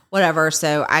 like whatever.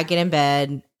 So I get in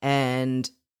bed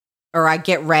or I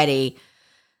get ready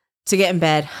to get in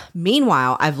bed.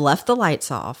 Meanwhile, I've left the lights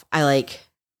off. I like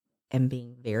am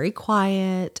being very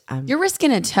quiet. You're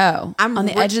risking a toe on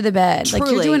the edge of the bed. Truly,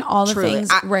 like you're doing all the things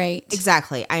right.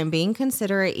 Exactly. I am being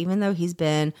considerate, even though he's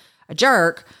been a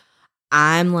jerk.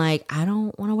 I'm like, I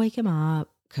don't want to wake him up,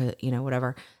 'cause,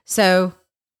 whatever. So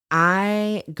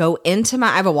I go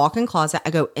I have a walk-in closet.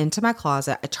 I go into my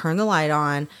closet. I turn the light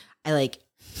on. I like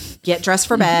get dressed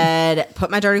for bed, put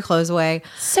my dirty clothes away.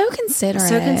 So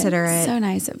considerate. So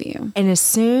nice of you. And as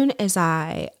soon as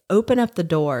I open up the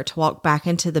door to walk back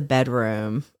into the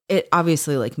bedroom, it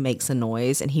obviously like makes a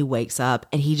noise, and he wakes up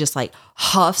and he just like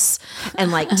huffs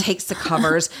and like takes the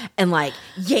covers and like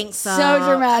yanks up. So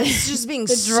dramatic. It's just being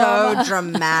so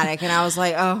dramatic. And I was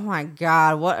like, oh my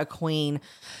God, what a queen.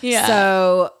 Yeah.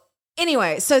 So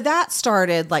anyway, so that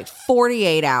started like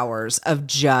 48 hours of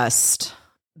just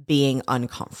being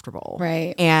uncomfortable.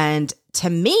 Right. And to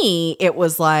me, it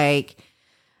was like,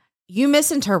 you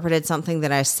misinterpreted something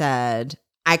that I said.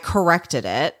 I corrected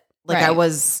it. Like right.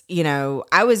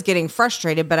 I was getting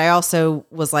frustrated, but I also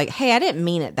was like, hey, I didn't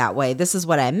mean it that way. This is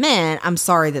what I meant. I'm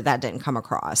sorry that didn't come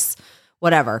across.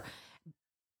 Whatever.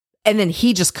 And then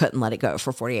he just couldn't let it go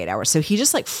for 48 hours. So he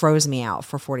just like froze me out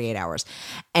for 48 hours.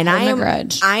 And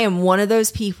I am one of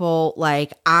those people,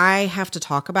 like I have to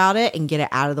talk about it and get it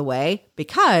out of the way,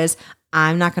 because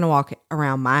I'm not going to walk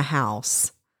around my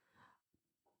house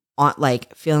on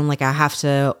like feeling like I have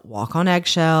to walk on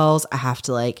eggshells. I have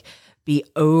to like be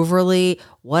overly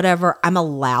whatever. I'm a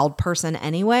loud person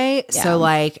anyway. Yeah. So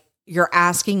like you're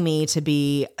asking me to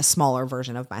be a smaller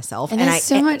version of myself. And it's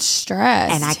so much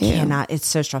stress. And I cannot, it's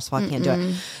so stressful. I can't do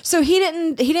it. So he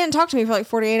didn't talk to me for like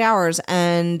 48 hours.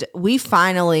 And we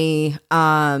finally,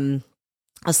 let's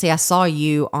see, I saw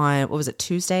you on, what was it,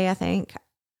 Tuesday, I think?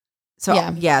 So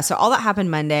yeah. So all that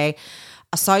happened Monday.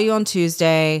 I saw you on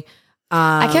Tuesday.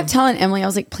 I kept telling Emily, I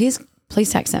was like, please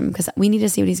text him, because we need to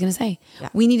see what he's going to say. Yeah.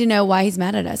 We need to know why he's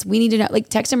mad at us. We need to know, like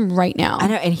text him right now. I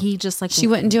know. And he just like, she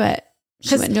wouldn't do it.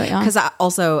 She wouldn't do it, y'all. Because I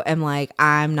also am like,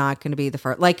 I'm not going to be the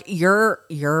first. Like you're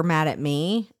mad at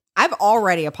me. I've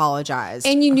already apologized,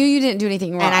 and you knew you didn't do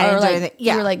anything wrong. And I didn't do anything.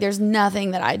 Yeah, you were like, "There's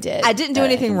nothing that I did. I didn't do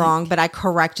anything wrong, but I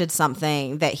corrected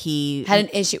something that he had an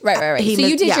issue." Right. So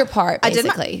you did your part, basically.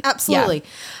 I did absolutely. Yeah.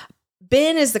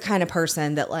 Ben is the kind of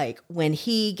person that, like, when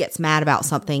he gets mad about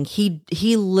something,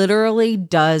 he literally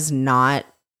does not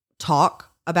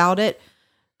talk about it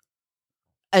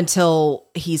until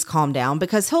he's calmed down,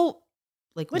 because he'll.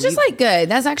 Which is like good.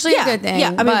 That's actually a good thing. Yeah,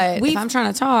 I mean, but if I'm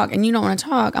trying to talk and you don't want to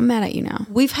talk, I'm mad at you now.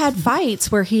 We've had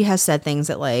fights where he has said things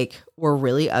that like were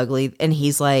really ugly, and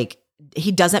he's like,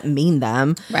 he doesn't mean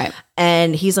them. Right.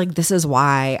 And he's like, this is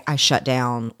why I shut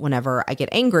down whenever I get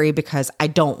angry, because I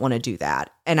don't want to do that.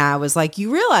 And I was like,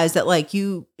 you realize that like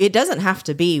it doesn't have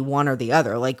to be one or the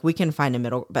other. Like we can find a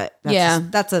middle, but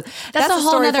that's a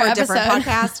whole story other for a episode. different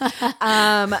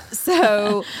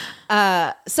podcast.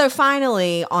 So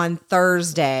finally on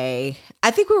Thursday,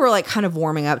 I think we were like kind of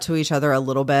warming up to each other a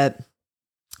little bit.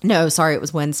 No, sorry, it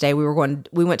was Wednesday. We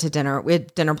went to dinner. We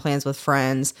had dinner plans with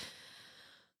friends.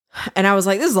 And I was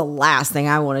like, this is the last thing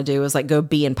I want to do is like go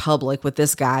be in public with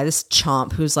this guy, this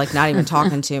chump who's like not even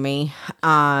talking to me.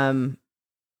 And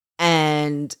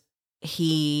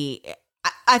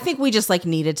I think we just like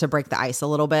needed to break the ice a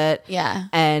little bit. Yeah.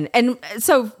 And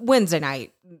so Wednesday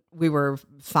night we were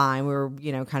fine. We were,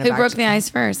 you know, kind of who broke the ice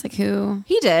first? Like who?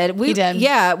 He did. He did.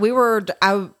 Yeah,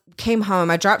 I came home.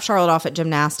 I dropped Charlotte off at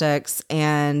gymnastics,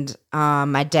 and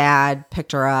my dad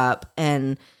picked her up,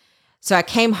 and so I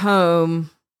came home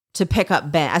to pick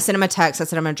up Ben. I sent him a text. I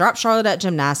said, I'm going to drop Charlotte at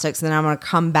gymnastics, and then I'm going to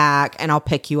come back and I'll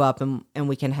pick you up and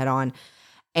we can head on.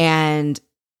 And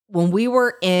when we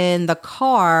were in the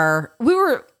car, we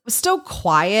were still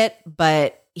quiet,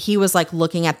 but he was like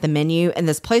looking at the menu, and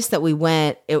this place that we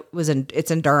went,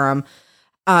 it's in Durham.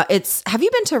 Have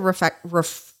you been to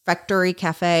Refectory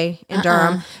Cafe in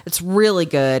Durham? It's really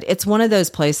good. It's one of those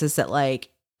places that like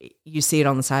you see it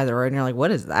on the side of the road and you're like, what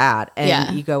is that?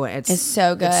 And you go in, it's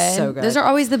so good. It's so good. Those are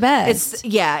always the best.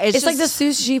 It's just like the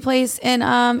sushi place in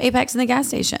Apex in the gas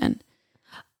station.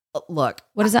 Look,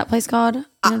 what is that place called? You know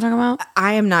what I'm talking about?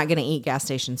 I am not going to eat gas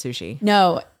station sushi.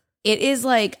 No, it is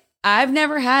like, I've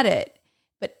never had it,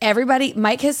 but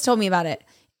Mike has told me about it.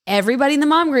 Everybody in the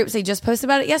mom groups, they just posted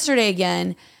about it yesterday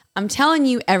again. I'm telling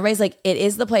you, everybody's like, it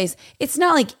is the place. It's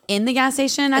not like in the gas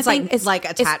station. I think it's like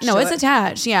attached. It's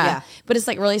attached. Yeah. But it's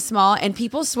like really small, and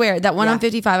people swear that one on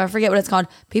 55. I forget what it's called.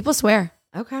 People swear.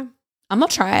 Okay. I'm gonna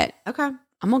try it. Okay.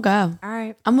 I'm gonna go. All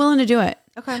right. I'm willing to do it.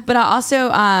 Okay. But I also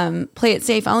play it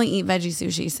safe. I only eat veggie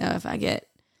sushi, so if I get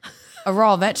a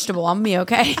raw vegetable, I'm gonna be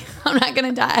okay. I'm not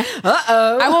gonna die.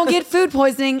 I won't get food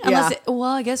poisoning unless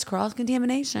I guess cross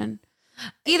contamination.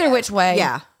 Either which way,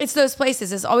 it's those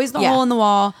places. It's always the hole in the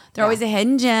wall. They're always a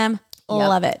hidden gem.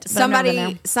 Love it.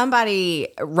 But somebody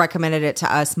recommended it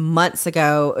to us months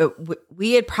ago.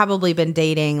 We had probably been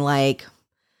dating like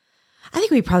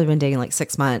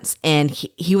 6 months, and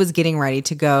he was getting ready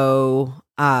to go.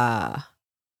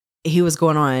 He was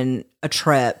going on a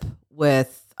trip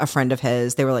with a friend of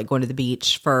his. They were like going to the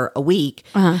beach for a week.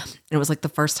 And it was like the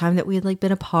first time that we had like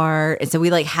been apart. And so we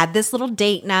like had this little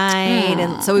date night.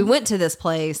 And so we went to this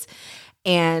place,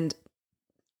 and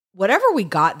whatever we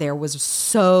got there was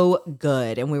so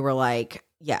good. And we were like,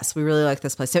 yes, we really like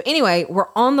this place. So anyway, we're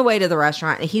on the way to the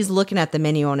restaurant, and he's looking at the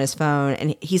menu on his phone,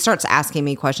 and he starts asking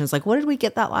me questions like, what did we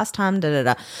get that last time? Da, da,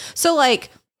 da. So like,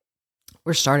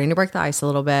 we're starting to break the ice a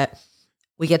little bit.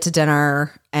 We get to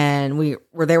dinner, and we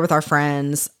were there with our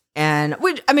friends, and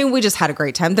we just had a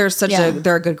great time. They're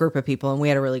a good group of people, and we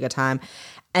had a really good time.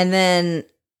 And then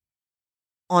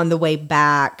on the way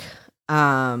back,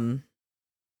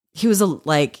 he was a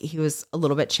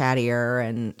little bit chattier,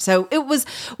 and so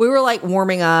we were like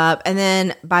warming up. And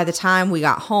then by the time we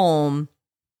got home,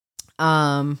 we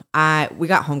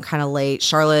got home kind of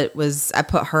late. I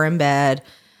put her in bed,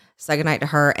 said goodnight to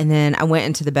her, and then I went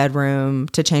into the bedroom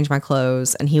to change my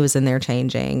clothes, and he was in there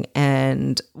changing,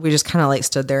 and we just kind of like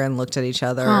stood there and looked at each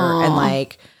other. Aww. And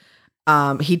like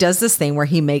he does this thing where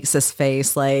he makes this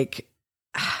face like,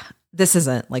 this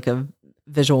isn't like a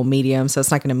visual medium, so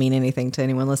it's not going to mean anything to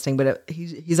anyone listening, but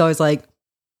he's always like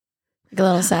a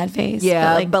little sad face,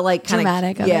 but like kind of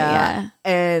dramatic.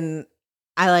 And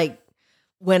I like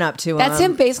went up to him. That's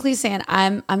him basically saying,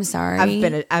 I'm sorry. I've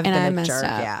been a jerk.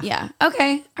 Up. Yeah.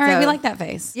 Okay. All right. We like that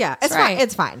face. Yeah. It's fine.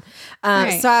 It's fine.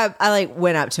 So I like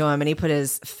went up to him, and he put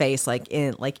his face like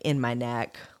in my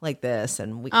neck like this,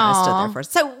 and we kind of stood there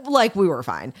first. So like we were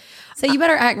fine. So you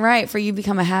better act right for you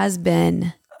become a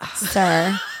has-been,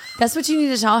 sir. That's what you need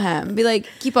to tell him. Be like,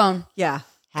 keep on. Yeah.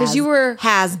 Because you were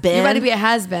has-been. You're about to be a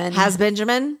has-been.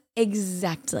 Has-Benjamin.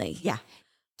 Exactly. Yeah.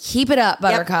 Keep it up,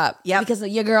 Buttercup. Yep. Because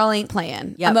your girl ain't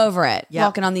playing. Yep. I'm over it. Yep.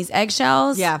 Walking on these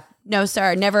eggshells. Yeah. No,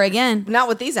 sir. Never again. Not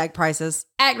with these egg prices.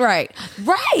 Act right.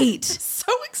 Right.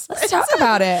 So expensive. Let's talk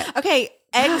about it. Okay.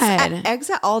 Eggs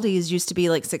at Aldi's used to be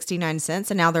like 69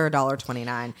 cents, and now they're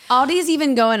 $1.29. Aldi's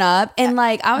even going up. And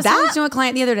like, I was talking to a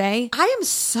client the other day. I am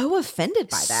so offended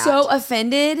by that. So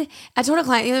offended. I told a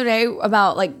client the other day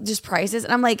about like just prices,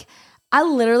 and I'm like, I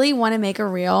literally want to make a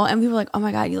reel, and people are like, oh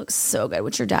my God, you look so good.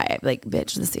 What's your diet? Like,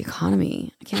 bitch, this is the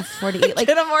economy. I can't afford to eat. Like,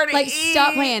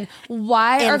 stop playing.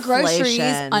 Why are groceries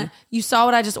you saw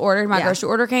what I just ordered? My grocery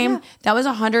order came. Yeah. That was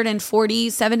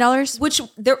 $147. Which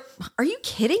are you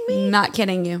kidding me? Not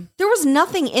kidding you. There was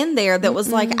nothing in there that was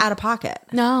like out of pocket.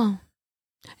 No.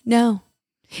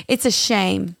 It's a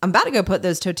shame. I'm about to go put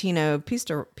those Totino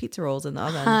pizza rolls in the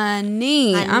oven.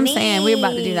 Honey. I'm saying we're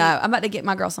about to do that. I'm about to get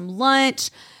my girl some lunch.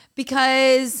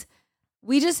 Because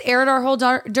We just aired our whole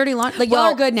dirty laundry. Like, y'all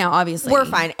are good now, obviously. We're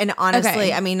fine. And honestly,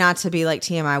 Okay. I mean, not to be like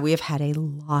TMI, we have had a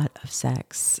lot of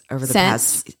sex over the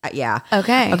Since? past. Yeah.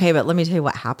 Okay. Okay, but let me tell you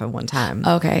what happened one time.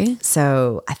 Okay.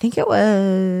 So I think it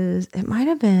might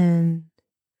have been,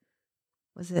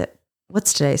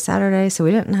 what's today? Saturday. So we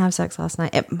didn't have sex last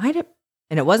night. It might have,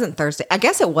 and it wasn't Thursday. I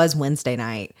guess it was Wednesday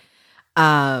night.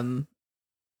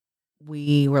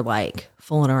 We were like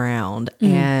fooling around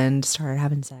and started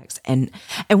having sex, and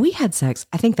we had sex.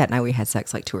 I think that night we had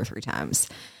sex like 2 or 3 times.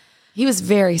 He was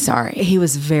very sorry. He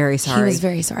was very sorry. He was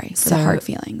very sorry for the hard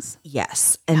feelings.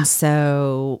 Yes. And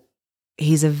so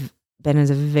he's been as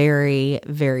a very,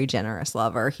 very generous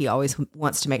lover. He always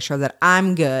wants to make sure that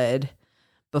I'm good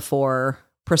before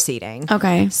proceeding.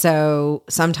 Okay. So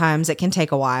sometimes it can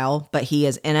take a while, but he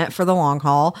is in it for the long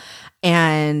haul.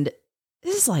 And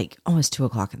this is like almost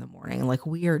 2:00 in the morning. Like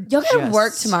y'all gotta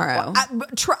work tomorrow.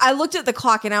 I looked at the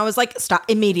clock and I was like, stop,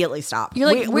 immediately stop. You're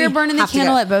like, we're burning the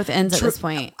candle at both ends at this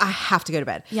point. I have to go to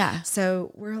bed. Yeah.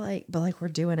 So we're like, but like we're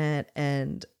doing it.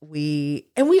 And we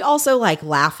also like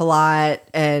laugh a lot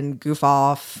and goof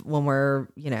off when we're,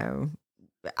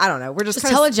 I don't know. We're just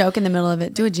tell a joke in the middle of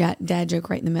it. Do a dad joke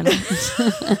right in the middle.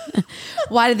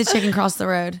 Why did the chicken cross the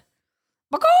road?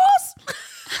 Because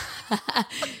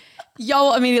y'all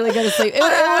will immediately go to sleep. It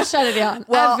will shut it down.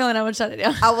 Well, I have a feeling I would shut it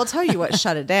down. I will tell you what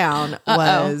shut it down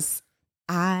was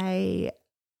I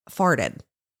farted.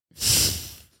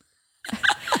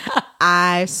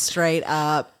 I straight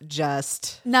up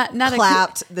just not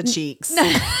clapped the cheeks.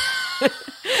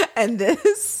 And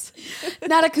this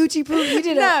not a coochie poop. You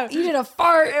did a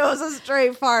fart. It was a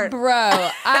straight fart. Bro,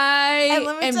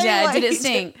 I am dead. Did it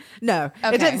stink? No,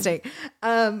 okay. It didn't stink.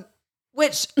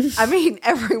 Which I mean,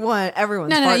 everyone's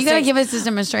No, you gotta give us this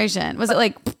demonstration. Was it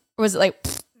like? It was like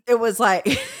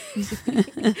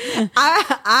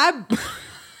I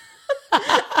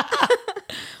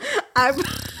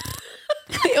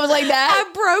it was like that.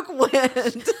 I broke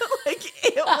wind. Like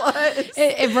it was.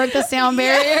 It broke the sound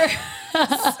barrier.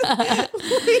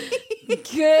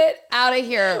 Get out of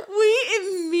here. We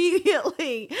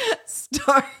immediately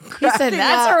started cracking He said,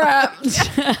 that's up. a wrap.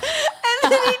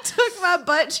 And then he took my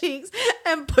butt cheeks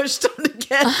and pushed them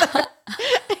together.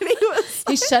 And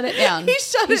he shut it down. He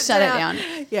shut it down.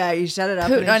 Yeah, he shut it up.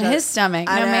 Put on his stomach.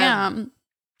 No, ma'am.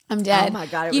 I'm dead. Oh my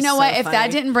God. You know what? If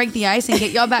that didn't break the ice and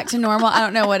get y'all back to normal, I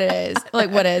don't know what it is. Like,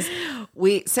 what is?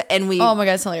 Oh my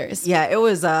God, it's hilarious. Yeah, it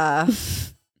was,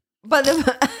 but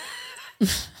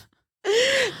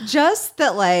just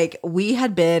that, like, we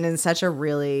had been in such a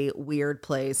really weird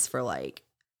place for like,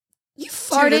 you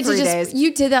farted 2 to 3 days.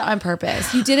 You did that on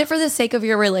purpose. You did it for the sake of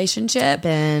your relationship.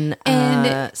 And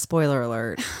spoiler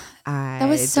alert. That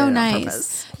was so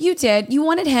nice. You did. You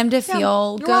wanted him to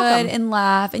feel good welcome. and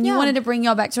laugh, and you wanted to bring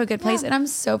y'all back to a good place. And I'm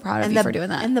so proud of you for doing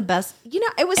that. And the best,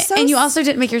 it was so. And you also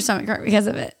didn't make your stomach hurt because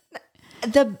of it.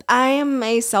 I am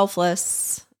a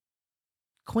selfless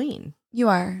queen. You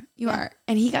are.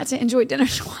 And he got to enjoy dinner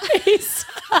twice.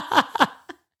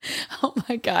 Oh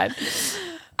my God.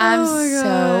 I'm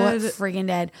so freaking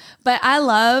dead. But I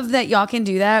love that y'all can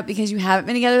do that because you haven't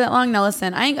been together that long. Now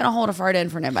listen, I ain't going to hold a fart in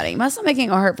for nobody. My stomach ain't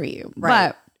going to hurt for you. Right.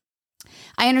 But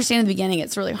I understand in the beginning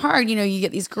it's really hard. You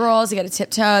get these girls, you got to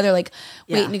tiptoe. They're like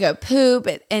waiting to go poop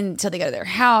until they go to their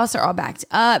house. They're all backed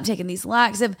up, taking these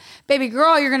laxative. Baby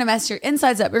girl, you're going to mess your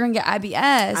insides up. You're going to get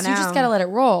IBS. You just got to let it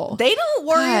roll. They don't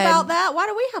worry about that. Why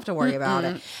do we have to worry about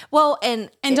it? Well, and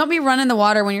don't be running the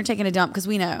water when you're taking a dump because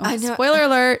we know. I know. Spoiler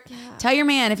alert. Yeah. Tell your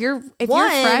man if you're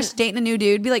fresh dating a new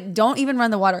dude, be like, don't even run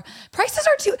the water. Prices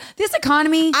are too. This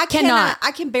economy I cannot.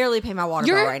 I can barely pay my water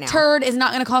bill right now. Your turd is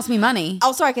not going to cost me money.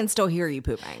 Also, I can still hear you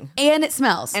pooping, and it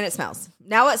smells.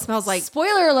 Now it smells like.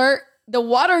 Spoiler alert. The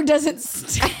water doesn't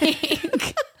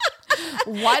stink.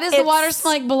 Why does the water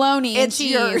smell like bologna and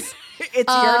cheese?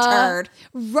 It's your turd.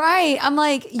 Right. I'm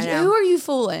like, who are you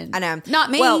fooling? I know.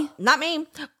 Not me. Well, not me.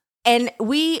 And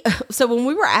so when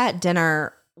we were at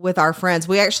dinner with our friends,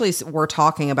 we actually were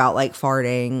talking about like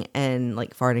farting and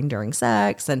like farting during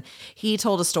sex. And he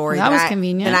told a story that was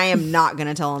convenient. And I am not going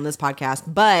to tell on this podcast,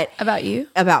 but about you,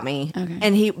 about me. Okay.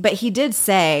 And he did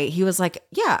say, he was like,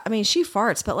 yeah, I mean, she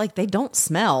farts, but like they don't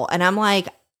smell. And I'm like,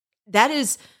 that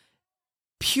is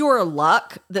pure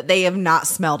luck that they have not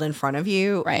smelled in front of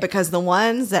you. Right. Because the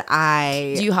ones that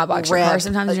do you hotbox your car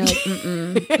sometimes and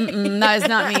you're like, that is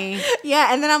not me.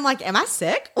 Yeah. And then I'm like, am I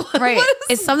sick? Right.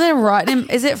 Is something rotten?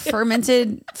 Is it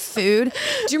fermented food?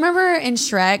 Do you remember in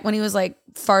Shrek when he was like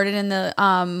farted in the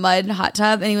mud hot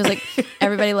tub and he was like,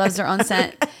 everybody loves their own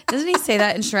scent? Doesn't he say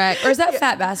that in Shrek? Or is that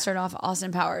Fat Bastard off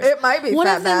Austin Powers? It might be One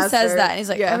Fat of them Bastard. says that and he's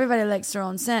like, everybody likes their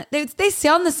own scent. They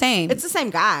sound the same. It's the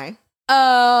same guy.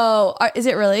 Oh, is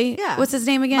it really? Yeah. What's his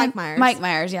name again? Mike Myers. Mike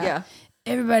Myers, yeah. Yeah.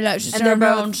 Everybody likes to And serve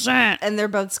their own scent. And they're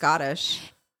both Scottish.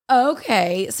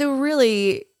 Okay, so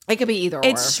really, It could be either or.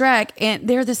 it's Shrek, and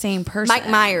they're the same person. Mike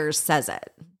Myers says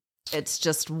it. It's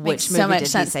just Makes which so movie much did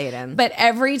sense. he say it in? But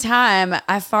every time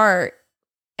I fart,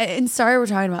 and sorry we're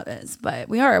talking about this, but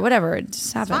we are, whatever, it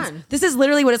just happens. fine. This is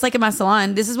literally what it's like in my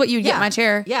salon. This is what you get in my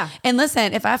chair. Yeah. And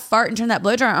listen, if I fart and turn that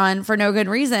blow dryer on for no good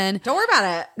reason, Don't worry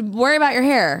about it. worry about your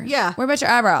hair. Yeah. Worry about your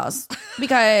eyebrows.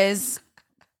 Because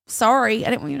sorry, I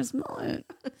didn't want you to smell it.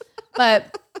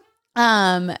 But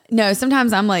no,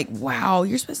 sometimes I'm like, wow,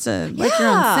 you're supposed to like your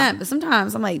own Yeah. scent. But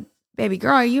sometimes I'm like, baby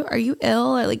girl, are you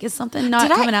ill? Or like is something not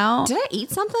coming out? Did I eat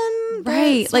something?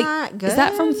 Right. That's Like not good? is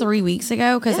that from 3 weeks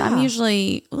ago? Because I'm Yeah.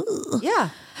 usually ugh. Yeah.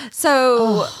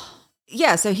 So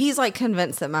yeah, so he's like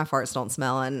convinced that my farts don't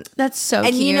smell, and That's so and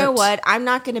cute. you know what? I'm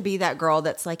not going to be that girl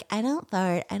that's like, I don't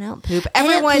fart, I don't poop. I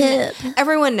don't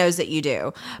Everyone knows that you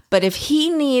do. But if he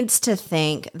needs to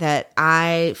think that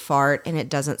I fart and it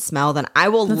doesn't smell, then I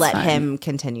will let fine. him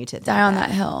continue to think Die on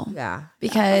that hill. Yeah,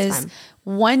 Because that's fine.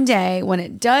 one day when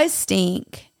it does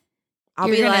stink, I'll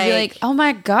you're be gonna be like, like, oh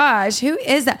my gosh, who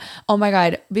is that? Oh my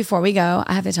God. Before we go,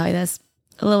 I have to tell you this.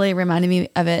 Lily reminded me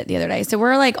of it the other day. So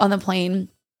we're like on the plane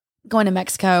going to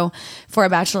Mexico for a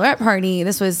bachelorette party.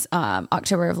 This was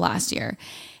October of last year.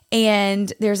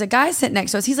 And there's a guy sitting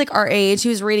next to us. He's like our age. He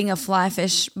was reading a fly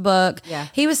fish book. Yeah.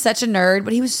 He was such a nerd,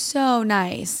 but he was so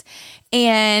nice.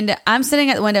 And I'm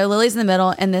sitting at the window. Lily's in the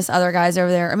middle, and this other guy's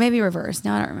over there, or maybe reverse.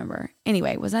 No, I don't remember.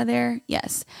 Anyway, was I there?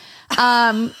 Yes.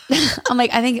 I'm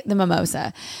like, I think the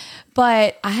mimosa.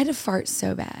 But I had to fart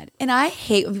so bad. And I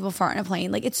hate when people fart on a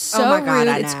plane. Like, it's so my God, rude.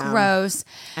 I It's know. gross.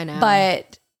 I know.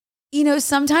 But, you know,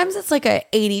 sometimes it's like a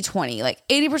 80-20. Like,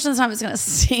 80% of the time it's going to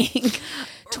stink.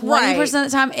 20% of the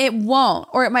time it won't.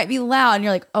 Or it might be loud. And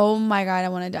you're like, oh my God, I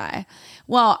want to die.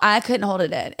 Well, I couldn't hold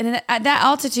it in. And at that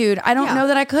altitude, I don't know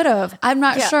that I could have. I'm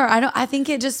not sure. I think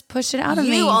it just pushed it out of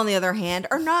me. You, on the other hand,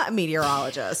 are not a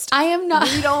meteorologist. I am not.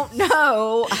 You don't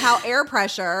know how air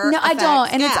pressure. No, I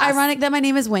don't. And affects it's gas. ironic that my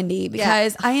name is Wendy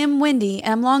because I am windy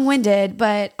and I'm long-winded,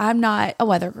 but I'm not a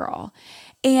weather girl.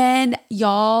 And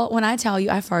y'all, when I tell you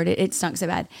I farted, it stunk so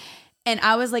bad. And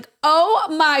I was like, oh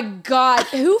my God,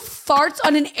 who farts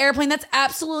on an airplane? That's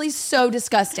absolutely so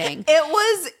disgusting. It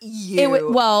was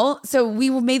you. So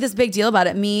we made this big deal about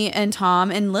it. Me and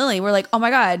Tom and Lily were like, oh my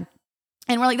God.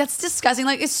 And we're like, that's disgusting.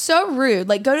 Like, it's so rude.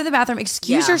 Like, go to the bathroom,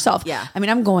 excuse yourself. Yeah. I mean,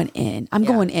 I'm going in. I'm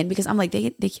going in because I'm like,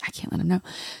 I can't let them know.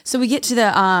 So we get to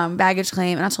the baggage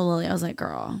claim, and I told Lily, I was like,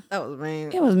 girl, That was me.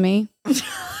 it was me.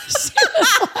 She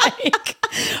was like,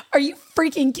 are you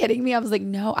freaking kidding me? I was like,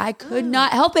 no, I could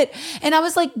not help it. And I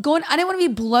was like, I didn't want to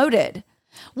be bloated.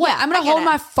 What? Yeah, I'm going I to get hold it.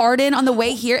 my fart in on the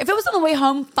way here. If it was on the way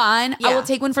home, fine. I Yeah. will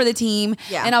take one for the team.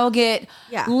 Yeah. And I will get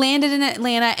Yeah. landed in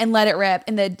Atlanta and let it rip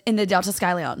in the Delta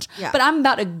Sky Lounge. Yeah. But I'm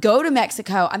about to go to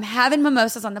Mexico. I'm having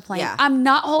mimosas on the plane. Yeah. I'm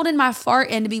not holding my fart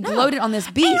in to be bloated on this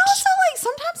beach. And also, like,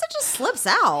 sometimes it just slips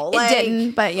out. Like, It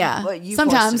didn't, but yeah. But you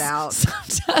sometimes, forced it out.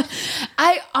 sometimes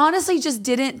I honestly just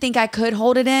didn't think I could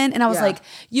hold it in, and I was Yeah. like,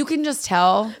 you can just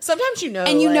tell, Sometimes you know.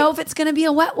 and you like, know if it's gonna be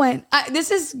a wet one.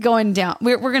 This is going down.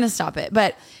 We're gonna stop it,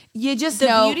 but you just The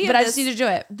know. beauty of But I this- just need to do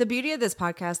it. The beauty of this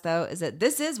podcast, though, is that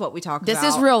this is what we talk This about.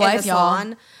 is real in the life, y'all.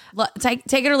 salon.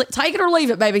 Take it or leave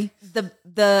it, baby.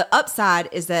 The upside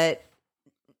is that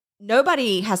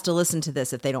nobody has to listen to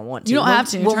this if they don't want to. You don't have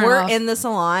to. When Turn it we're off. in the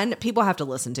salon, people have to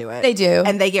listen to it. They do.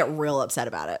 And they get real upset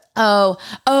about it. Oh,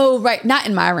 right. Not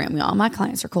in my room, y'all. My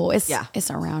clients are cool. It's Yeah.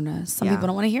 around us. Some Yeah. people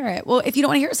don't want to hear it. Well, if you don't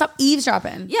want to hear it, stop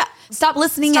eavesdropping. Yeah. Stop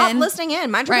listening Stop in. listening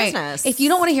in. Mind your business. If you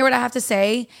don't want to hear what I have to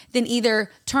say, then either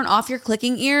turn off your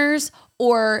clicking ears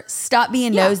or stop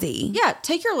being nosy. Yeah,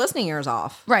 take your listening ears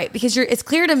off. Right. Because it's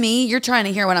clear to me you're trying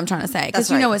to hear what I'm trying to say. Because That's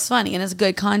you right. know it's funny and it's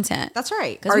good content. That's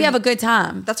right. Because we have a good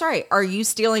time. That's right. Are you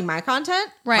stealing my content?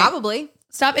 Right. Probably.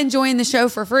 Stop enjoying the show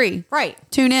for free. Right.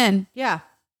 Tune in. Yeah.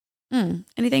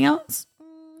 Anything else?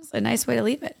 It's a nice way to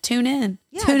leave it. Tune in.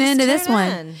 Yeah, Tune just into this tune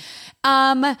one. in.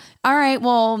 All right.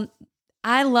 Well,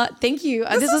 thank you.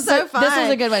 This was so fun. This was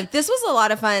a good one. This was a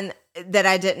lot of fun that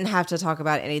I didn't have to talk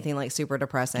about anything like super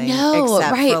depressing. No,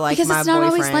 except right, for like because my it's not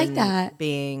always boyfriend like that.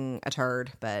 being a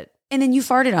turd. But And then you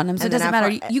farted on him, so it And then doesn't I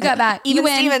matter. You got back. Even you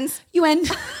win. Stevens. You win.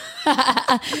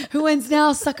 Who wins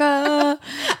now, sucker? and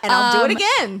I'll do it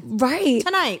again Right.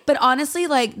 tonight. But honestly,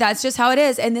 like that's just how it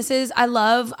is. And I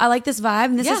like this vibe.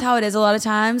 And this is Yeah. how it is a lot of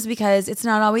times because it's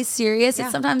not always serious. Yeah.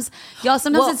 It's sometimes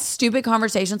it's stupid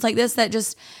conversations like this that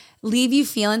just leave you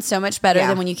feeling so much better Yeah.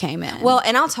 than when you came in. Well,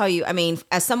 and I'll tell you, I mean,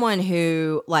 as someone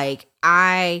who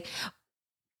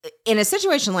in a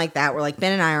situation like that where like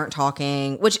Ben and I aren't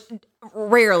talking, which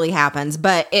rarely happens,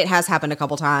 but it has happened a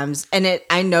couple times. And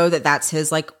I know that that's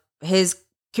his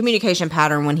communication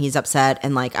pattern when he's upset,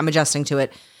 and like I'm adjusting to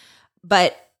it.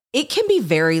 But it can be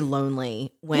very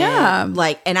lonely when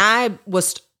and I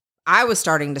was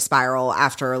starting to spiral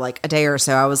after like a day or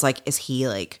so. I was like, is he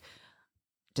like,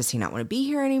 does he not want to be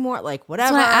here anymore? Like,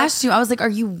 whatever. That's when I asked you, I was like, are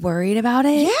you worried about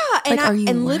it? Yeah.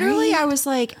 And literally I was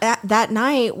like, that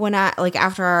night when I, like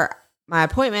after my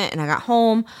appointment and I got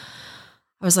home,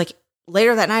 I was like,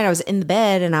 later that night I was in the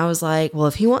bed and I was like, well,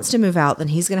 if he wants to move out, then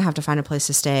he's going to have to find a place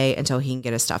to stay until he can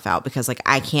get his stuff out, because like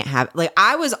I can't have, like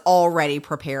I was already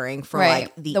preparing for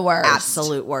like the worst.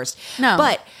 Absolute worst. No.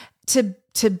 But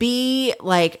to be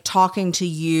like talking to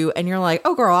you and you're like,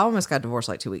 oh girl, I almost got divorced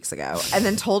like 2 weeks ago, and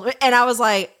then told me, and I was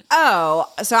like, oh,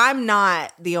 so I'm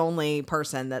not the only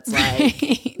person that's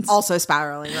like also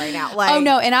spiraling right now. Like, oh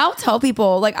no. And I'll tell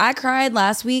people, like I cried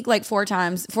last week, like 4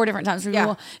 different times for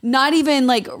people, not even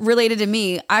like related to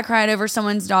me. I cried over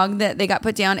someone's dog that they got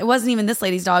put down. It wasn't even this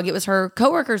lady's dog. It was her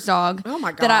coworker's dog. Oh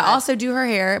my God. That I also do her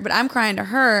hair, but I'm crying to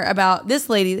her about this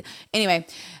lady. Anyway,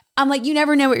 I'm like, you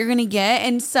never know what you're going to get.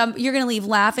 And you're going to leave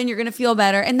laughing. You're going to feel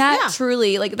better. And that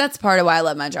truly, like, that's part of why I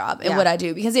love my job and what I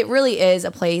do, because it really is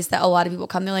a place that a lot of people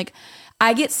come. They're like,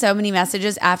 I get so many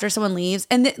messages after someone leaves.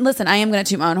 And listen, I am going to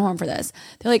toot my own horn for this.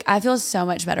 They're like, I feel so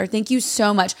much better. Thank you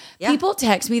so much. Yeah. People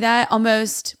text me that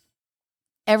almost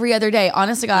every other day.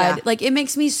 Honest to God, like it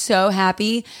makes me so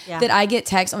happy that I get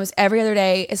texts almost every other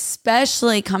day,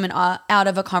 especially coming out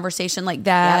of a conversation like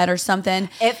that or something.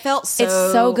 It felt so, it's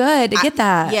so good to get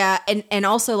that. Yeah. And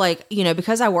also like, you know,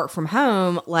 because I work from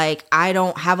home, like I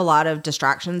don't have a lot of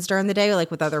distractions during the day, like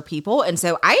with other people. And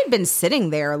so I had been sitting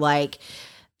there like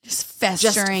just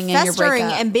festering in your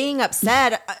breakup and being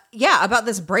upset. About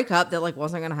this breakup that like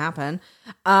wasn't going to happen.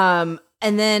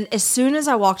 And then as soon as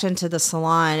I walked into the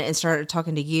salon and started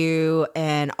talking to you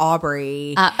and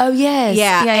Aubrey. Oh, yes.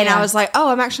 Yeah. I was like, oh,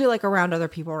 I'm actually like around other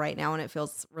people right now. And it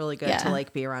feels really good to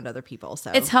like be around other people.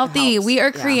 So it's healthy. We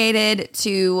are created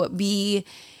to be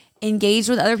engaged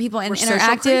with other people and We're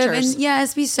interactive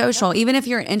and be social. Yep. Even if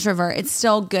you're an introvert, it's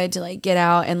still good to like get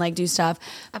out and like do stuff.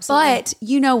 Absolutely. But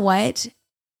you know what?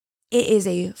 It is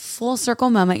a full circle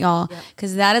moment, y'all,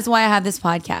 because that is why I have this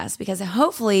podcast. Because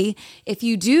hopefully, if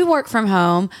you do work from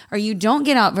home or you don't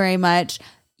get out very much,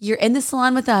 you're in the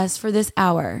salon with us for this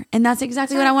hour. And that's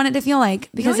exactly what I want it to feel like,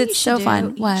 because it's so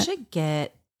fun. What?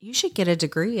 You should get a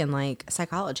degree in like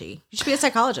psychology. You should be a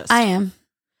psychologist. I am.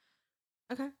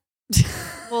 Okay.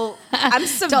 Well, I'm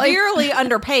severely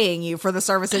underpaying you for the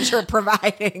services you're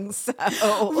providing. So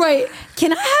right.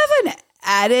 Can I have an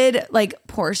added like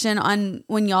portion on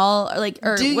when y'all are like,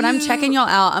 or when I'm checking y'all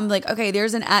out, I'm like, okay,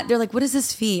 there's an ad. They're like, what is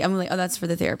this fee? I'm like, oh, that's for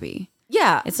the therapy.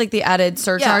 Yeah. It's like the added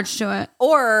surcharge to it.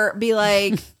 Or be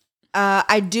like,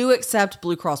 I do accept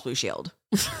Blue Cross Blue Shield.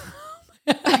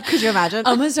 Could you imagine?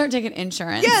 I'm going to start taking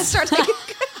insurance. Yeah, start taking.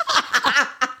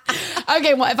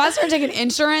 Okay, well, if I start taking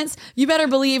insurance, you better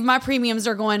believe my premiums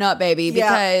are going up, baby,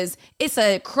 because it's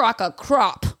a crock of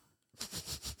crop.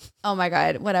 Oh my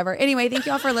God, whatever. Anyway, thank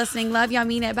y'all for listening. Love y'all,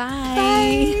 mean it.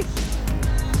 Bye.